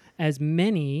as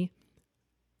many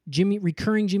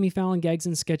recurring Jimmy Fallon gags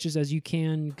and sketches as you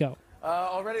can go.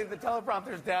 Already the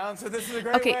teleprompter's down, so this is a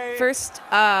great way. First,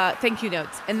 thank you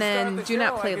notes, and then do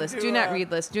not playlist, do not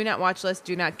read list, do not watch list,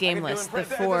 do not game list, the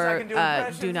four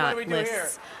do not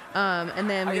lists. And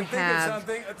then we have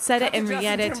set it and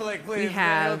re-edit. We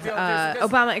have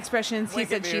Obama expressions, he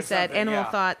said, she said, animal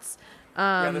thoughts.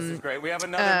 Yeah, this is great. We have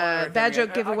another bad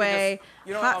joke giveaway,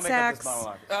 hot sacks,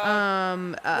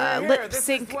 lip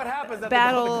sync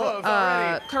battle,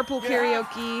 carpool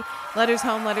karaoke, letters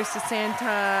home, letters to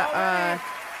Santa,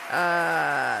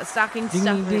 stocking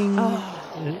stuffers. Ding.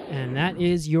 Oh. And that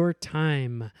is your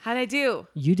time. How'd I do?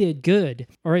 You did good.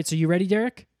 All right, so you ready,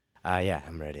 Derek? Yeah,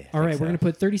 I'm ready. All right, we're going to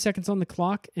put 30 seconds on the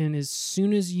clock, and as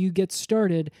soon as you get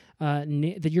started,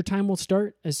 your time will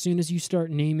start as soon as you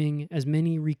start naming as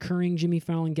many recurring Jimmy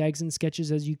Fallon gags and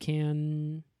sketches as you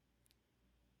can.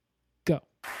 Go.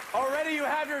 Already you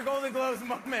have your Golden Globes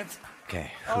moment.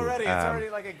 Okay. Cool. Already, it's already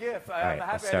like a GIF. All right,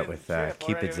 let's start with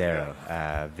Cupid Zero,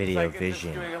 Video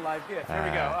Vision. Doing a live GIF. Here we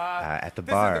go. At the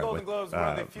bar this is the Golden with Globes, one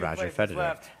of the few Roger places Federer.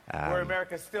 left where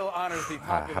America still honors the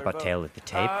popular How about vote. Tale with the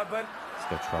Tape? But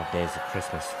Let's go 12 Days of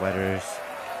Christmas Sweaters.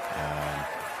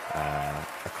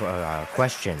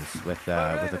 Questions with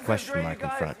a question mark in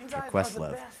front for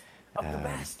Questlove.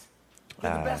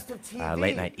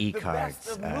 Late night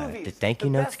e-cards. Did thank you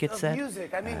notes get set?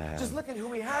 I mean, just look at who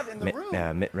we have in the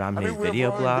room. Mitt Romney's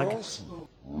video blog.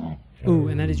 Ooh,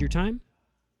 and that is your time?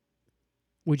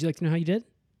 Would you like to know how you did?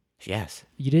 Yes.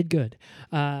 You did good.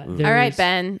 All right,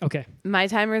 Ben. Okay. My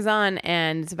timer's on,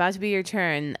 and it's about to be your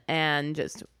turn. And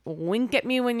just wink at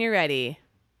me when you're ready.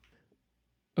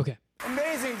 Okay.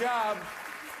 Amazing job.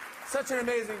 Such an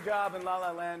amazing job in La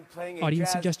La Land playing a Audience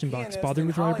jazz suggestion box. pianist Bothered in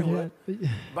with Robert. Hollywood.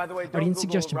 By the way, don't Audience Google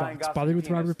suggestion Ryan box. Gosling Bothered with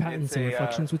pianist. Robert Pattinson. It's a,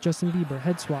 Reflections with Justin Bieber.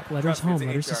 Head swap. Letters trust me, home. it's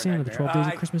Letters to HR Santa. The nightmare. 12 Days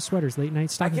of I Christmas Sweaters. Late night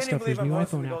stocking can't even stuffers. believe New I'm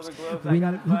hosting iPhone the apps. Golden Globes. I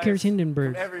got Who cares advice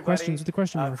Hindenburg? from everybody. Questions with the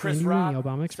question mark. Chris Andy Rock Rooney.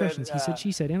 Obama expressions. said, He said.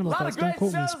 She said. Animal lot of thoughts. Don't great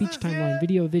quote me. shows Speech this timeline. year.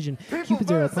 Video vision. People Cupid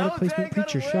Zero. versus Product OJ placement. gonna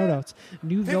Preacher. win. Shoutouts.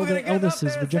 New People Velvet gonna get up Elvis's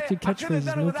there and rejected say, I could've catchphrases.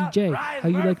 done it Milky without J. Ryan How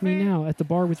you like me Murphy. now? At the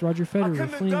bar with Roger I Federer. couldn't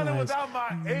have Flame done it Eyes. without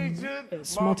my agent,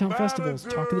 Small my town festivals.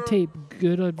 manager. Talk of the tape.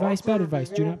 Good advice, bad advice.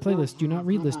 Do not play list. Do not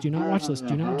read list. Do not watch list.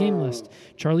 Do not game list.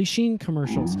 Charlie Sheen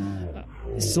commercials.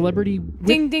 Celebrity.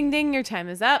 Ding, ding, ding. Your time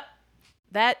is up.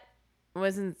 That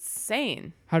was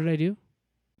insane. How did I do?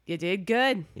 You did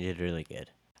good. You did really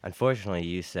good. Unfortunately,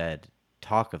 you said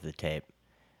talk of the tape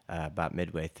about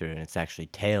midway through, and it's actually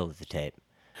tail of the tape.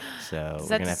 So Does we're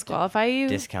that gonna have disqualify to you?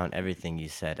 discount everything you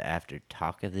said after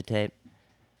talk of the tape,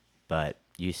 but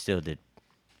you still did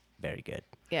very good.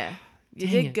 Yeah. You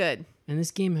Dang did it. good. And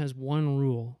this game has one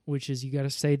rule, which is you got to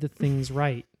say the things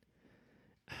right.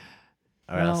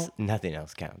 Or else nothing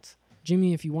else counts.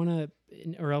 Jimmy, if you want to,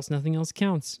 or else nothing else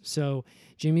counts. So,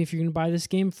 Jimmy, if you're going to buy this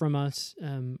game from us,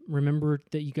 remember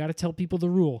that you got to tell people the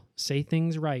rule. Say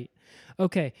things right.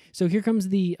 Okay, so here comes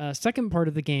the second part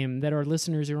of the game that our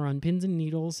listeners are on pins and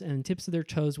needles and tips of their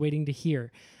toes waiting to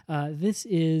hear. This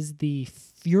is the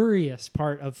furious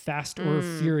part of Fast or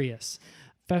Furious.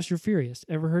 Fast or Furious.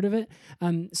 Ever heard of it?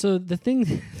 So the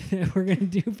thing that we're going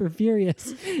to do for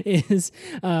Furious is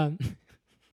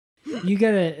you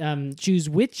got to choose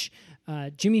which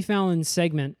Jimmy Fallon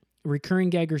segment, recurring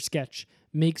gag or sketch,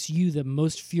 makes you the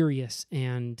most furious,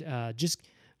 and just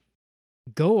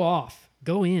go off,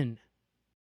 go in,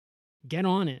 get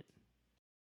on it.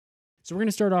 So we're going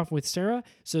to start off with Sarah.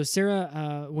 So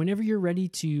Sarah, whenever you're ready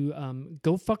to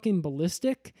go fucking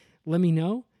ballistic, let me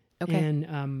know. Okay.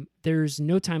 And there's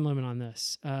no time limit on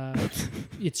this.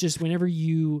 It's just whenever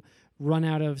you run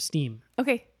out of steam.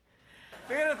 Okay.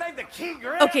 We're gonna thank the key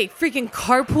grip. Okay, freaking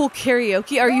carpool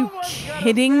karaoke. Are you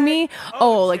kidding me?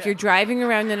 Oh, like you're driving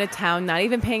around in a town, not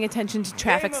even paying attention to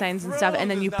traffic signs and stuff, and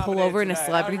then you pull over and a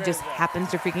celebrity just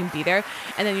happens to freaking be there,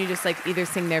 and then you just like either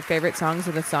sing their favorite songs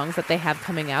or the songs that they have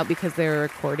coming out because they're a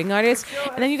recording artist,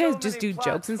 and then you guys just do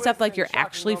jokes and stuff like you're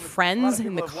actually friends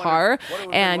in the car,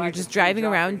 and you're just driving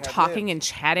around talking and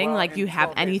chatting like you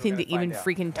have anything to even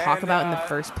freaking talk about in the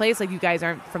first place. Like you guys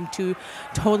aren't from two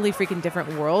totally freaking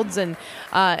different worlds, and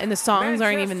the songs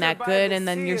aren't even that good, and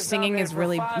then your singing is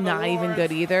really not even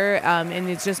good either, and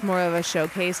it's just more of a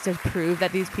showcase to prove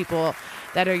that these people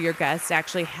that are your guests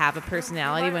actually have a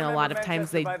personality when a lot of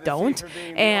times they don't,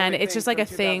 and it's just like a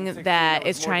thing that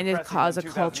is trying to cause a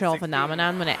cultural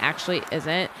phenomenon when it actually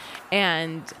isn't,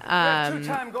 and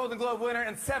two-time Golden Globe winner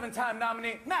and 7-time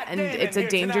nominee Matt and Damon it's a here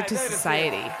danger tonight. to Ladies and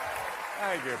society. gentlemen.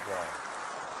 Thank you,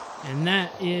 bro. And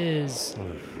that is,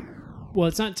 well,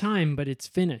 it's not time, but it's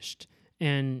finished.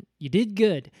 And you did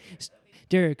good.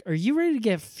 Derek, are you ready to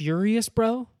get furious,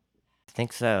 bro? I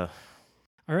think so.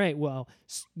 All right, well,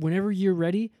 whenever you're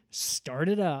ready, start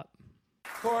it up.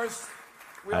 Of course,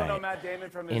 we all know Matt Damon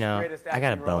from his You know, greatest I got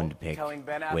a acting bone role, to pick telling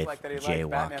Ben with Affleck that he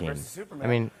liked Batman jaywalking. versus Superman. I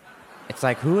mean, it's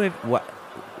like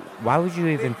why would you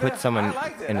even put someone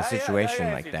in a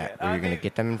situation like that where you're going to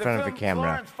get them in front of a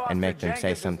camera and make them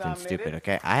say something stupid,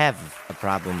 okay? I have a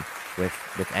problem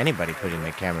with anybody putting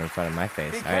a camera in front of my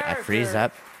face. I freeze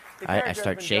up. I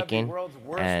start shaking,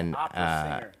 and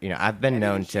you know, I've been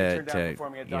known to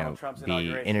you know,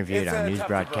 be interviewed on news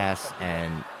broadcasts,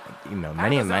 and you know,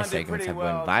 many of my segments have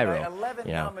went viral,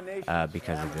 you know,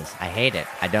 because of this. I hate it.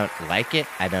 I don't like it.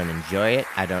 I don't enjoy it.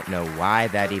 I don't know why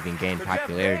that even gained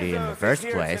popularity in the first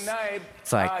place.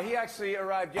 It's like he actually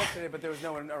arrived yesterday, but there was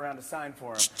no one around to sign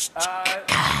for him.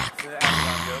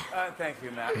 Thank you,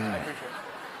 Matt. I appreciate it.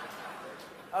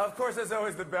 Of course, as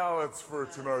always, the ballots for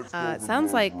tonight's It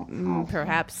sounds like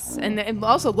perhaps, and it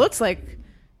also looks like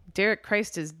Derek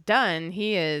Christ is done.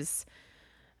 He is,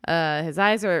 his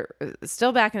eyes are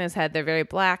still back in his head. They're very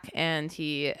black. And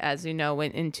he, as you know,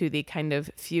 went into the kind of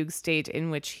fugue state in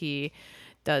which he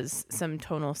does some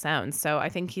tonal sounds. So I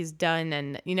think he's done.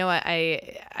 And you know what?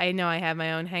 I know I have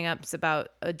my own hangups about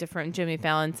a different Jimmy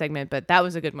Fallon segment, but that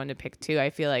was a good one to pick too. I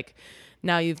feel like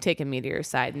now you've taken me to your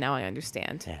side. Now I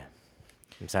understand. Yeah.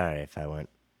 I'm sorry if I went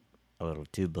a little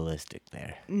too ballistic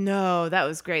there. No, that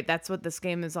was great. That's what this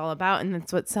game is all about. And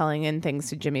that's what selling in things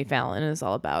to Jimmy Fallon is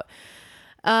all about.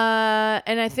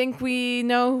 And I think we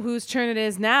know whose turn it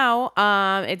is now.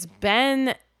 It's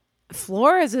Ben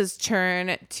Flores'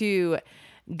 turn to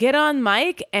get on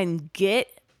mic and get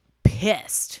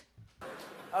pissed.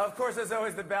 Of course, as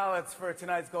always, the ballots for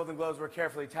tonight's Golden Globes were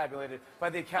carefully tabulated by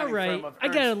the accounting All right, firm of I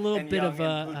got a Ernst little and bit Young of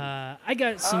and a. I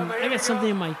got something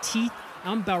in my teeth.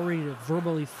 I'm about ready to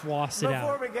verbally floss it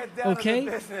Before out. we get down Okay? to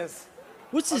the business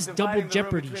What's this of double dividing the room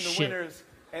jeopardy between the shit? winners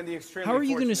and the extremely How are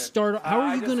you going to fortunate. start? How are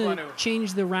I you just going want to to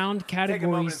change the round take a moment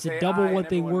categories to say to double I what and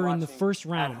they everyone were in the watching first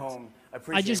at round? home I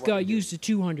appreciate just what got you do. used to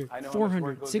 200, I know how much 400,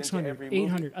 work goes into 600, every movie,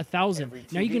 800, 1,000. every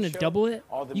Now you're TV going to show, double it?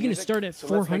 all the You're going to music. start at So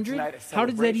let's make 400? tonight a How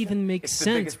does that celebration. even make It's the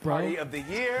sense, biggest party bro? of the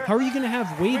year. How are you going to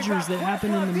have wagers got that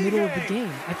happen in the Flip middle of Flop the game?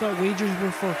 I thought wagers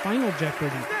were for Final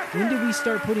Jeopardy. When did we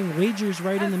start putting wagers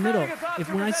right in the middle?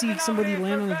 If when I see somebody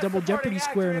land on a double Jeopardy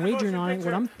square and wagering on it,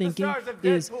 what I'm thinking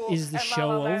is the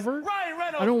show over?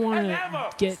 I don't want to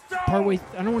get partway.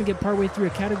 I don't want to get partway through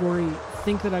a category,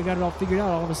 think that I got it all figured out.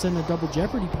 All of a sudden, a double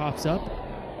Jeopardy pops up.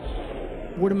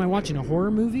 What am I watching? A horror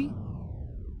movie?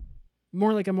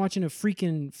 More like I'm watching a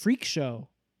freaking freak show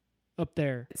up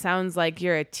there. It sounds like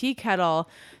you're a tea kettle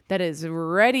that is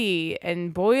ready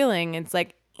and boiling. It's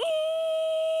like,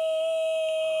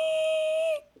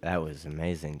 That was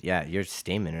amazing. Yeah, you're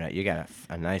steaming, right? You got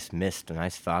a nice mist, a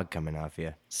nice fog coming off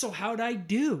you. So how'd I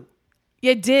do?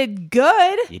 you did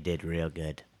good. You did real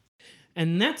good.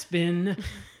 And that's been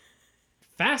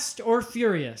Fast or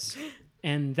Furious.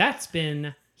 And that's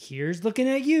been Here's Looking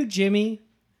at You, Jimmy.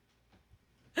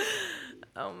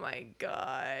 Oh my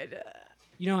God.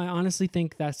 You know, I honestly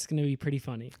think that's going to be pretty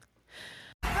funny.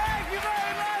 Thank you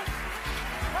very much.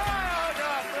 Oh,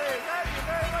 God, please. Thank you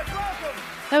very much. Welcome.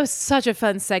 That was such a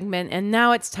fun segment. And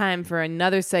now it's time for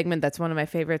another segment that's one of my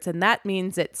favorites. And that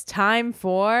means it's time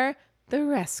for the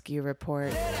Rescue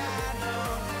Report.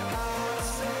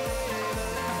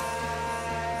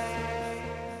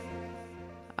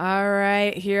 All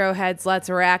right, hero heads, let's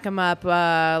rack them up.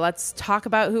 Let's talk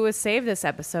about who was saved this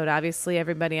episode. Obviously,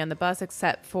 everybody on the bus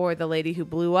except for the lady who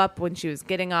blew up when she was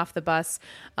getting off the bus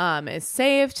is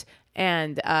saved.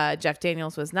 And Jeff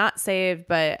Daniels was not saved,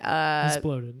 but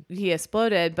he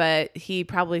exploded, but he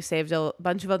probably saved a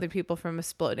bunch of other people from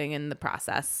exploding in the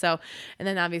process. So, and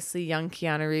then obviously young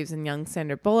Keanu Reeves and young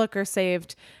Sandra Bullock are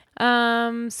saved. So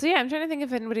yeah, I'm trying to think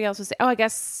if anybody else was saved. Oh, I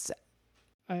guess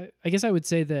I would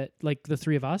say that, like, the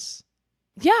three of us.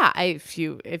 Yeah,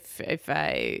 if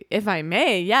I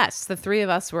may, yes, the three of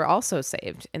us were also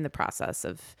saved in the process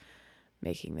of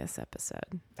making this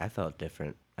episode. I felt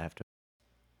different after.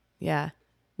 Yeah,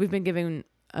 we've been given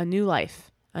a new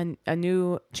life, a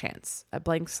new chance, a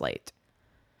blank slate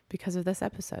because of this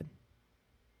episode.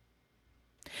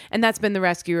 And that's been the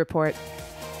Rescue Report.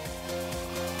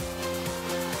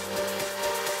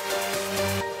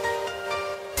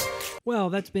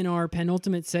 Well, that's been our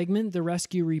penultimate segment, the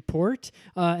Rescue Report.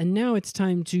 And now it's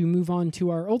time to move on to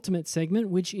our ultimate segment,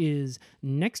 which is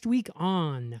Next Week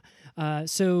On.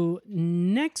 So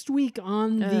next week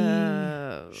on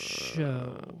the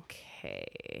show.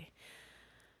 Okay.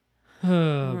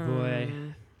 Oh, boy.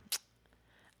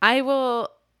 I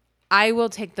will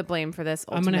take the blame for this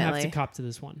ultimately. I'm going to have to cop to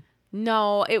this one.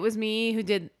 No, it was me who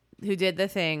did the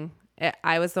thing.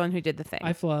 I was the one who did the thing.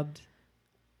 I flubbed.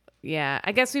 Yeah,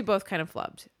 I guess we both kind of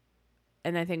flubbed.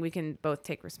 And I think we can both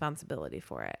take responsibility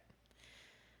for it.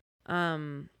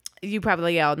 You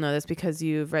probably all know this because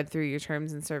you've read through your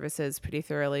terms and services pretty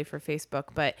thoroughly for Facebook,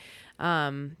 but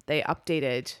they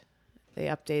updated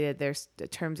their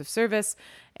terms of service,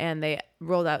 and they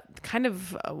rolled out kind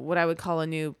of what I would call a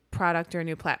new product or a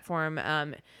new platform.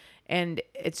 And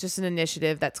it's just an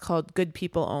initiative that's called Good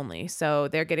People Only. So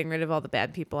they're getting rid of all the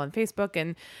bad people on Facebook.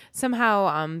 And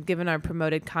somehow, given our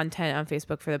promoted content on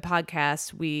Facebook for the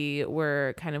podcast, we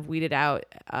were kind of weeded out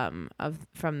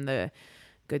from the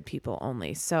Good People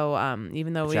Only. So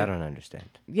even though Which I don't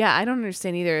understand. Yeah, I don't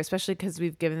understand either, especially because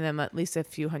we've given them at least a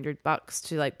few $100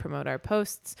 to like promote our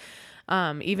posts,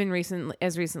 even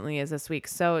recently as this week.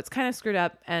 So it's kind of screwed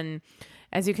up. And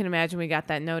as you can imagine, we got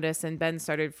that notice and Ben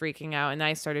started freaking out and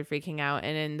I started freaking out.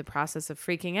 And in the process of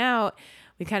freaking out,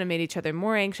 we kind of made each other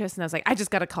more anxious. And I was like, I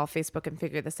just got to call Facebook and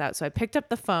figure this out. So I picked up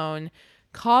the phone,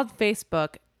 called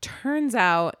Facebook. Turns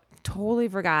out, totally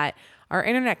forgot, our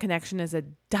internet connection is a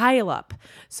dial-up.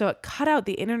 So it cut out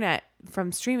the internet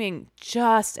from streaming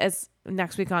just as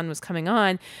Next Week On was coming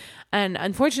on. And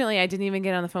unfortunately, I didn't even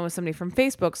get on the phone with somebody from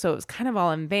Facebook. So it was kind of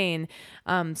all in vain.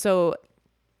 So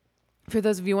for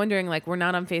those of you wondering, like, we're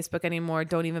not on Facebook anymore.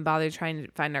 Don't even bother trying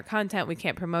to find our content. We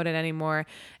can't promote it anymore.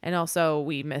 And also,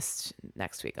 we missed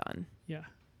Next Week On. Yeah,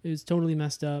 it was totally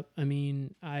messed up. I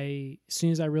mean, as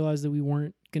soon as I realized that we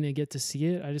weren't going to get to see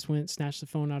it, I just went and snatched the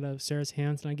phone out of Sarah's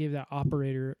hands, and I gave that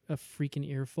operator a freaking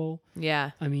earful.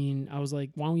 Yeah. I mean, I was like,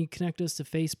 why don't you connect us to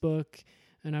Facebook?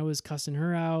 And I was cussing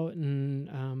her out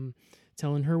and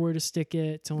telling her where to stick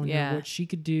it, telling her what she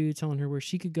could do, telling her where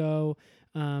she could go.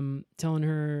 Telling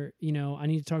her, you know, I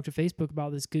need to talk to Facebook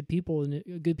about this good people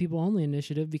only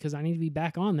initiative because I need to be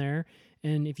back on there.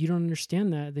 And if you don't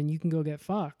understand that, then you can go get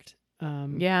fucked.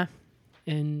 Yeah.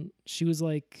 And she was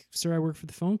like, sir, I work for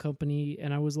the phone company.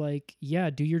 And I was like, yeah,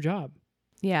 do your job.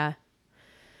 Yeah.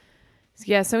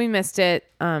 Yeah. So we missed it.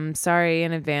 Sorry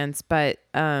in advance, but,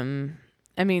 I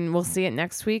mean, we'll see it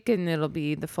next week and it'll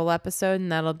be the full episode and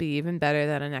that'll be even better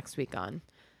than a Next Week On.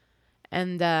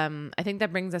 And I think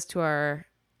that brings us to our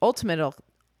ultimate.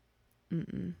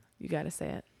 You got to say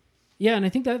it. Yeah, and I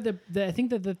think that you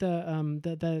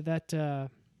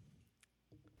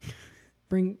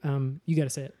got to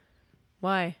say it.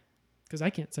 Why? Because I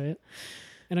can't say it.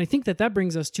 And I think that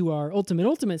brings us to our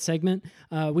ultimate segment,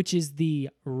 which is the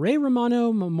Ray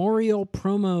Romano Memorial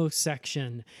Promo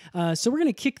section. So we're going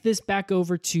to kick this back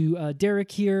over to Derek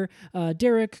here.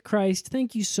 Derek Christ,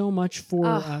 thank you so much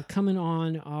for coming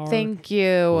on our thank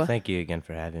you. Well, thank you again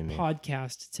for having me.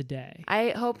 Podcast today.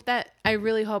 I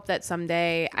really hope that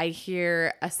someday I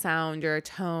hear a sound or a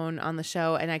tone on the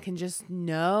show and I can just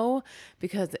know,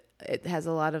 because it has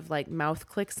a lot of like mouth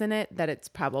clicks in it, that it's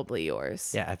probably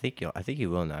yours. Yeah, I think you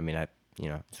will know. I mean,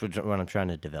 it's what I'm trying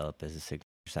to develop is a signature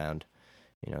sound.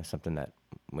 You know, something that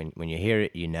when you hear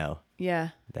it, you know. Yeah,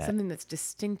 something that's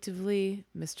distinctively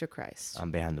Mr. Christ. I'm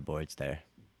behind the boards there.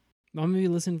 I'm gonna be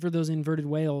listening for those inverted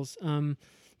whales.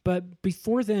 But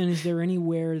before then, is there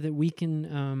anywhere that we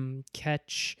can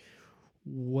catch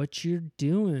what you're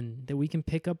doing, that we can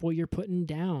pick up what you're putting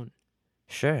down?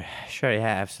 Sure, yeah,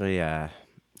 absolutely.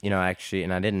 Actually,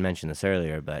 and I didn't mention this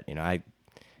earlier, but I've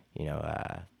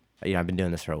been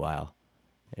doing this for a while,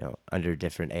 under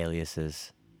different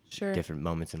aliases, sure, different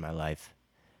moments in my life,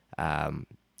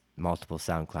 multiple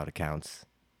SoundCloud accounts.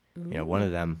 Ooh. One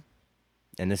of them,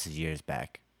 and this is years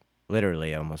back,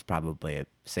 literally almost probably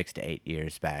 6 to 8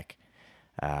 years back,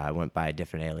 I went by a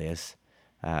different alias.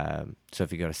 So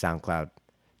if you go to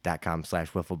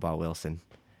soundcloud.com/wiffleballwilson, you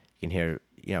can hear,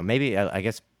 maybe I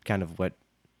guess kind of what,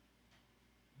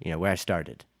 where I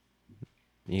started,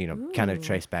 kind of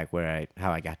trace back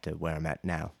how I got to where I'm at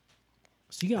now.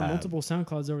 So you got multiple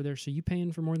SoundClouds over there. So you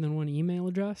paying for more than one email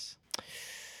address?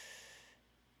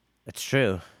 That's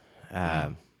true.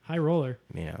 Wow. High roller.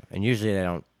 And usually they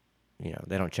don't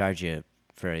charge you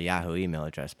for a Yahoo email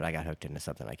address, but I got hooked into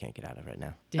something I can't get out of right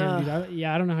now. Damn, dude.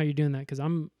 I don't know how you're doing that because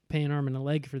I'm paying arm and a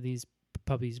leg for these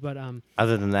puppies. But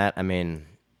other than that, I mean,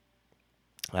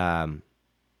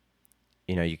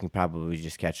 you can probably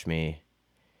just catch me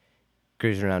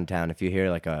cruising around town. If you hear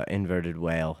like a inverted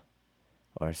whale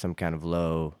or some kind of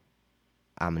low,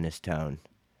 ominous tone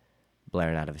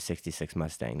blaring out of a '66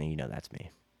 Mustang, then that's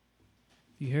me.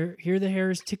 If you hear the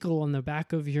hairs tickle on the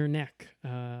back of your neck,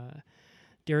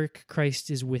 Derek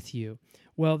Christ is with you.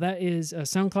 Well, that is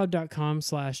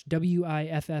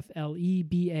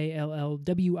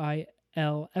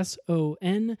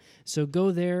soundcloud.com/WIFFLEBALLWILSON. So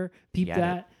go there, peep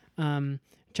that.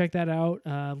 Check that out.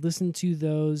 Listen to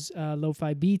those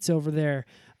lo-fi beats over there.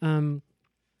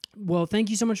 Well, thank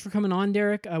you so much for coming on,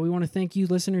 Derek. We want to thank you,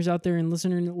 listeners out there in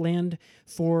listener land,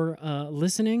 for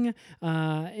listening.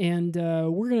 And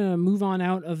we're going to move on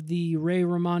out of the Ray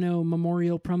Romano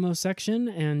Memorial Promo section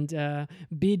and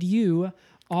bid you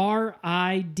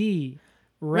R.I.D.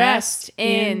 Rest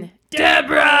in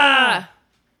Deborah!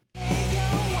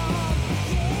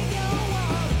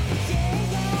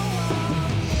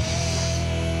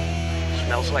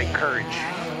 Smells like courage.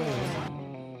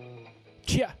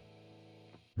 Yeah.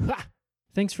 Ha!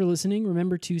 Thanks for listening.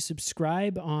 Remember to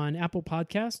subscribe on Apple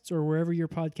Podcasts or wherever your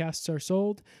podcasts are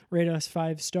sold. Rate us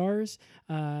 5 stars.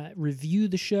 Review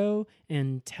the show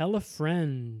and tell a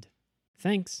friend.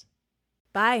 Thanks.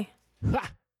 Bye.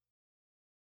 Ha!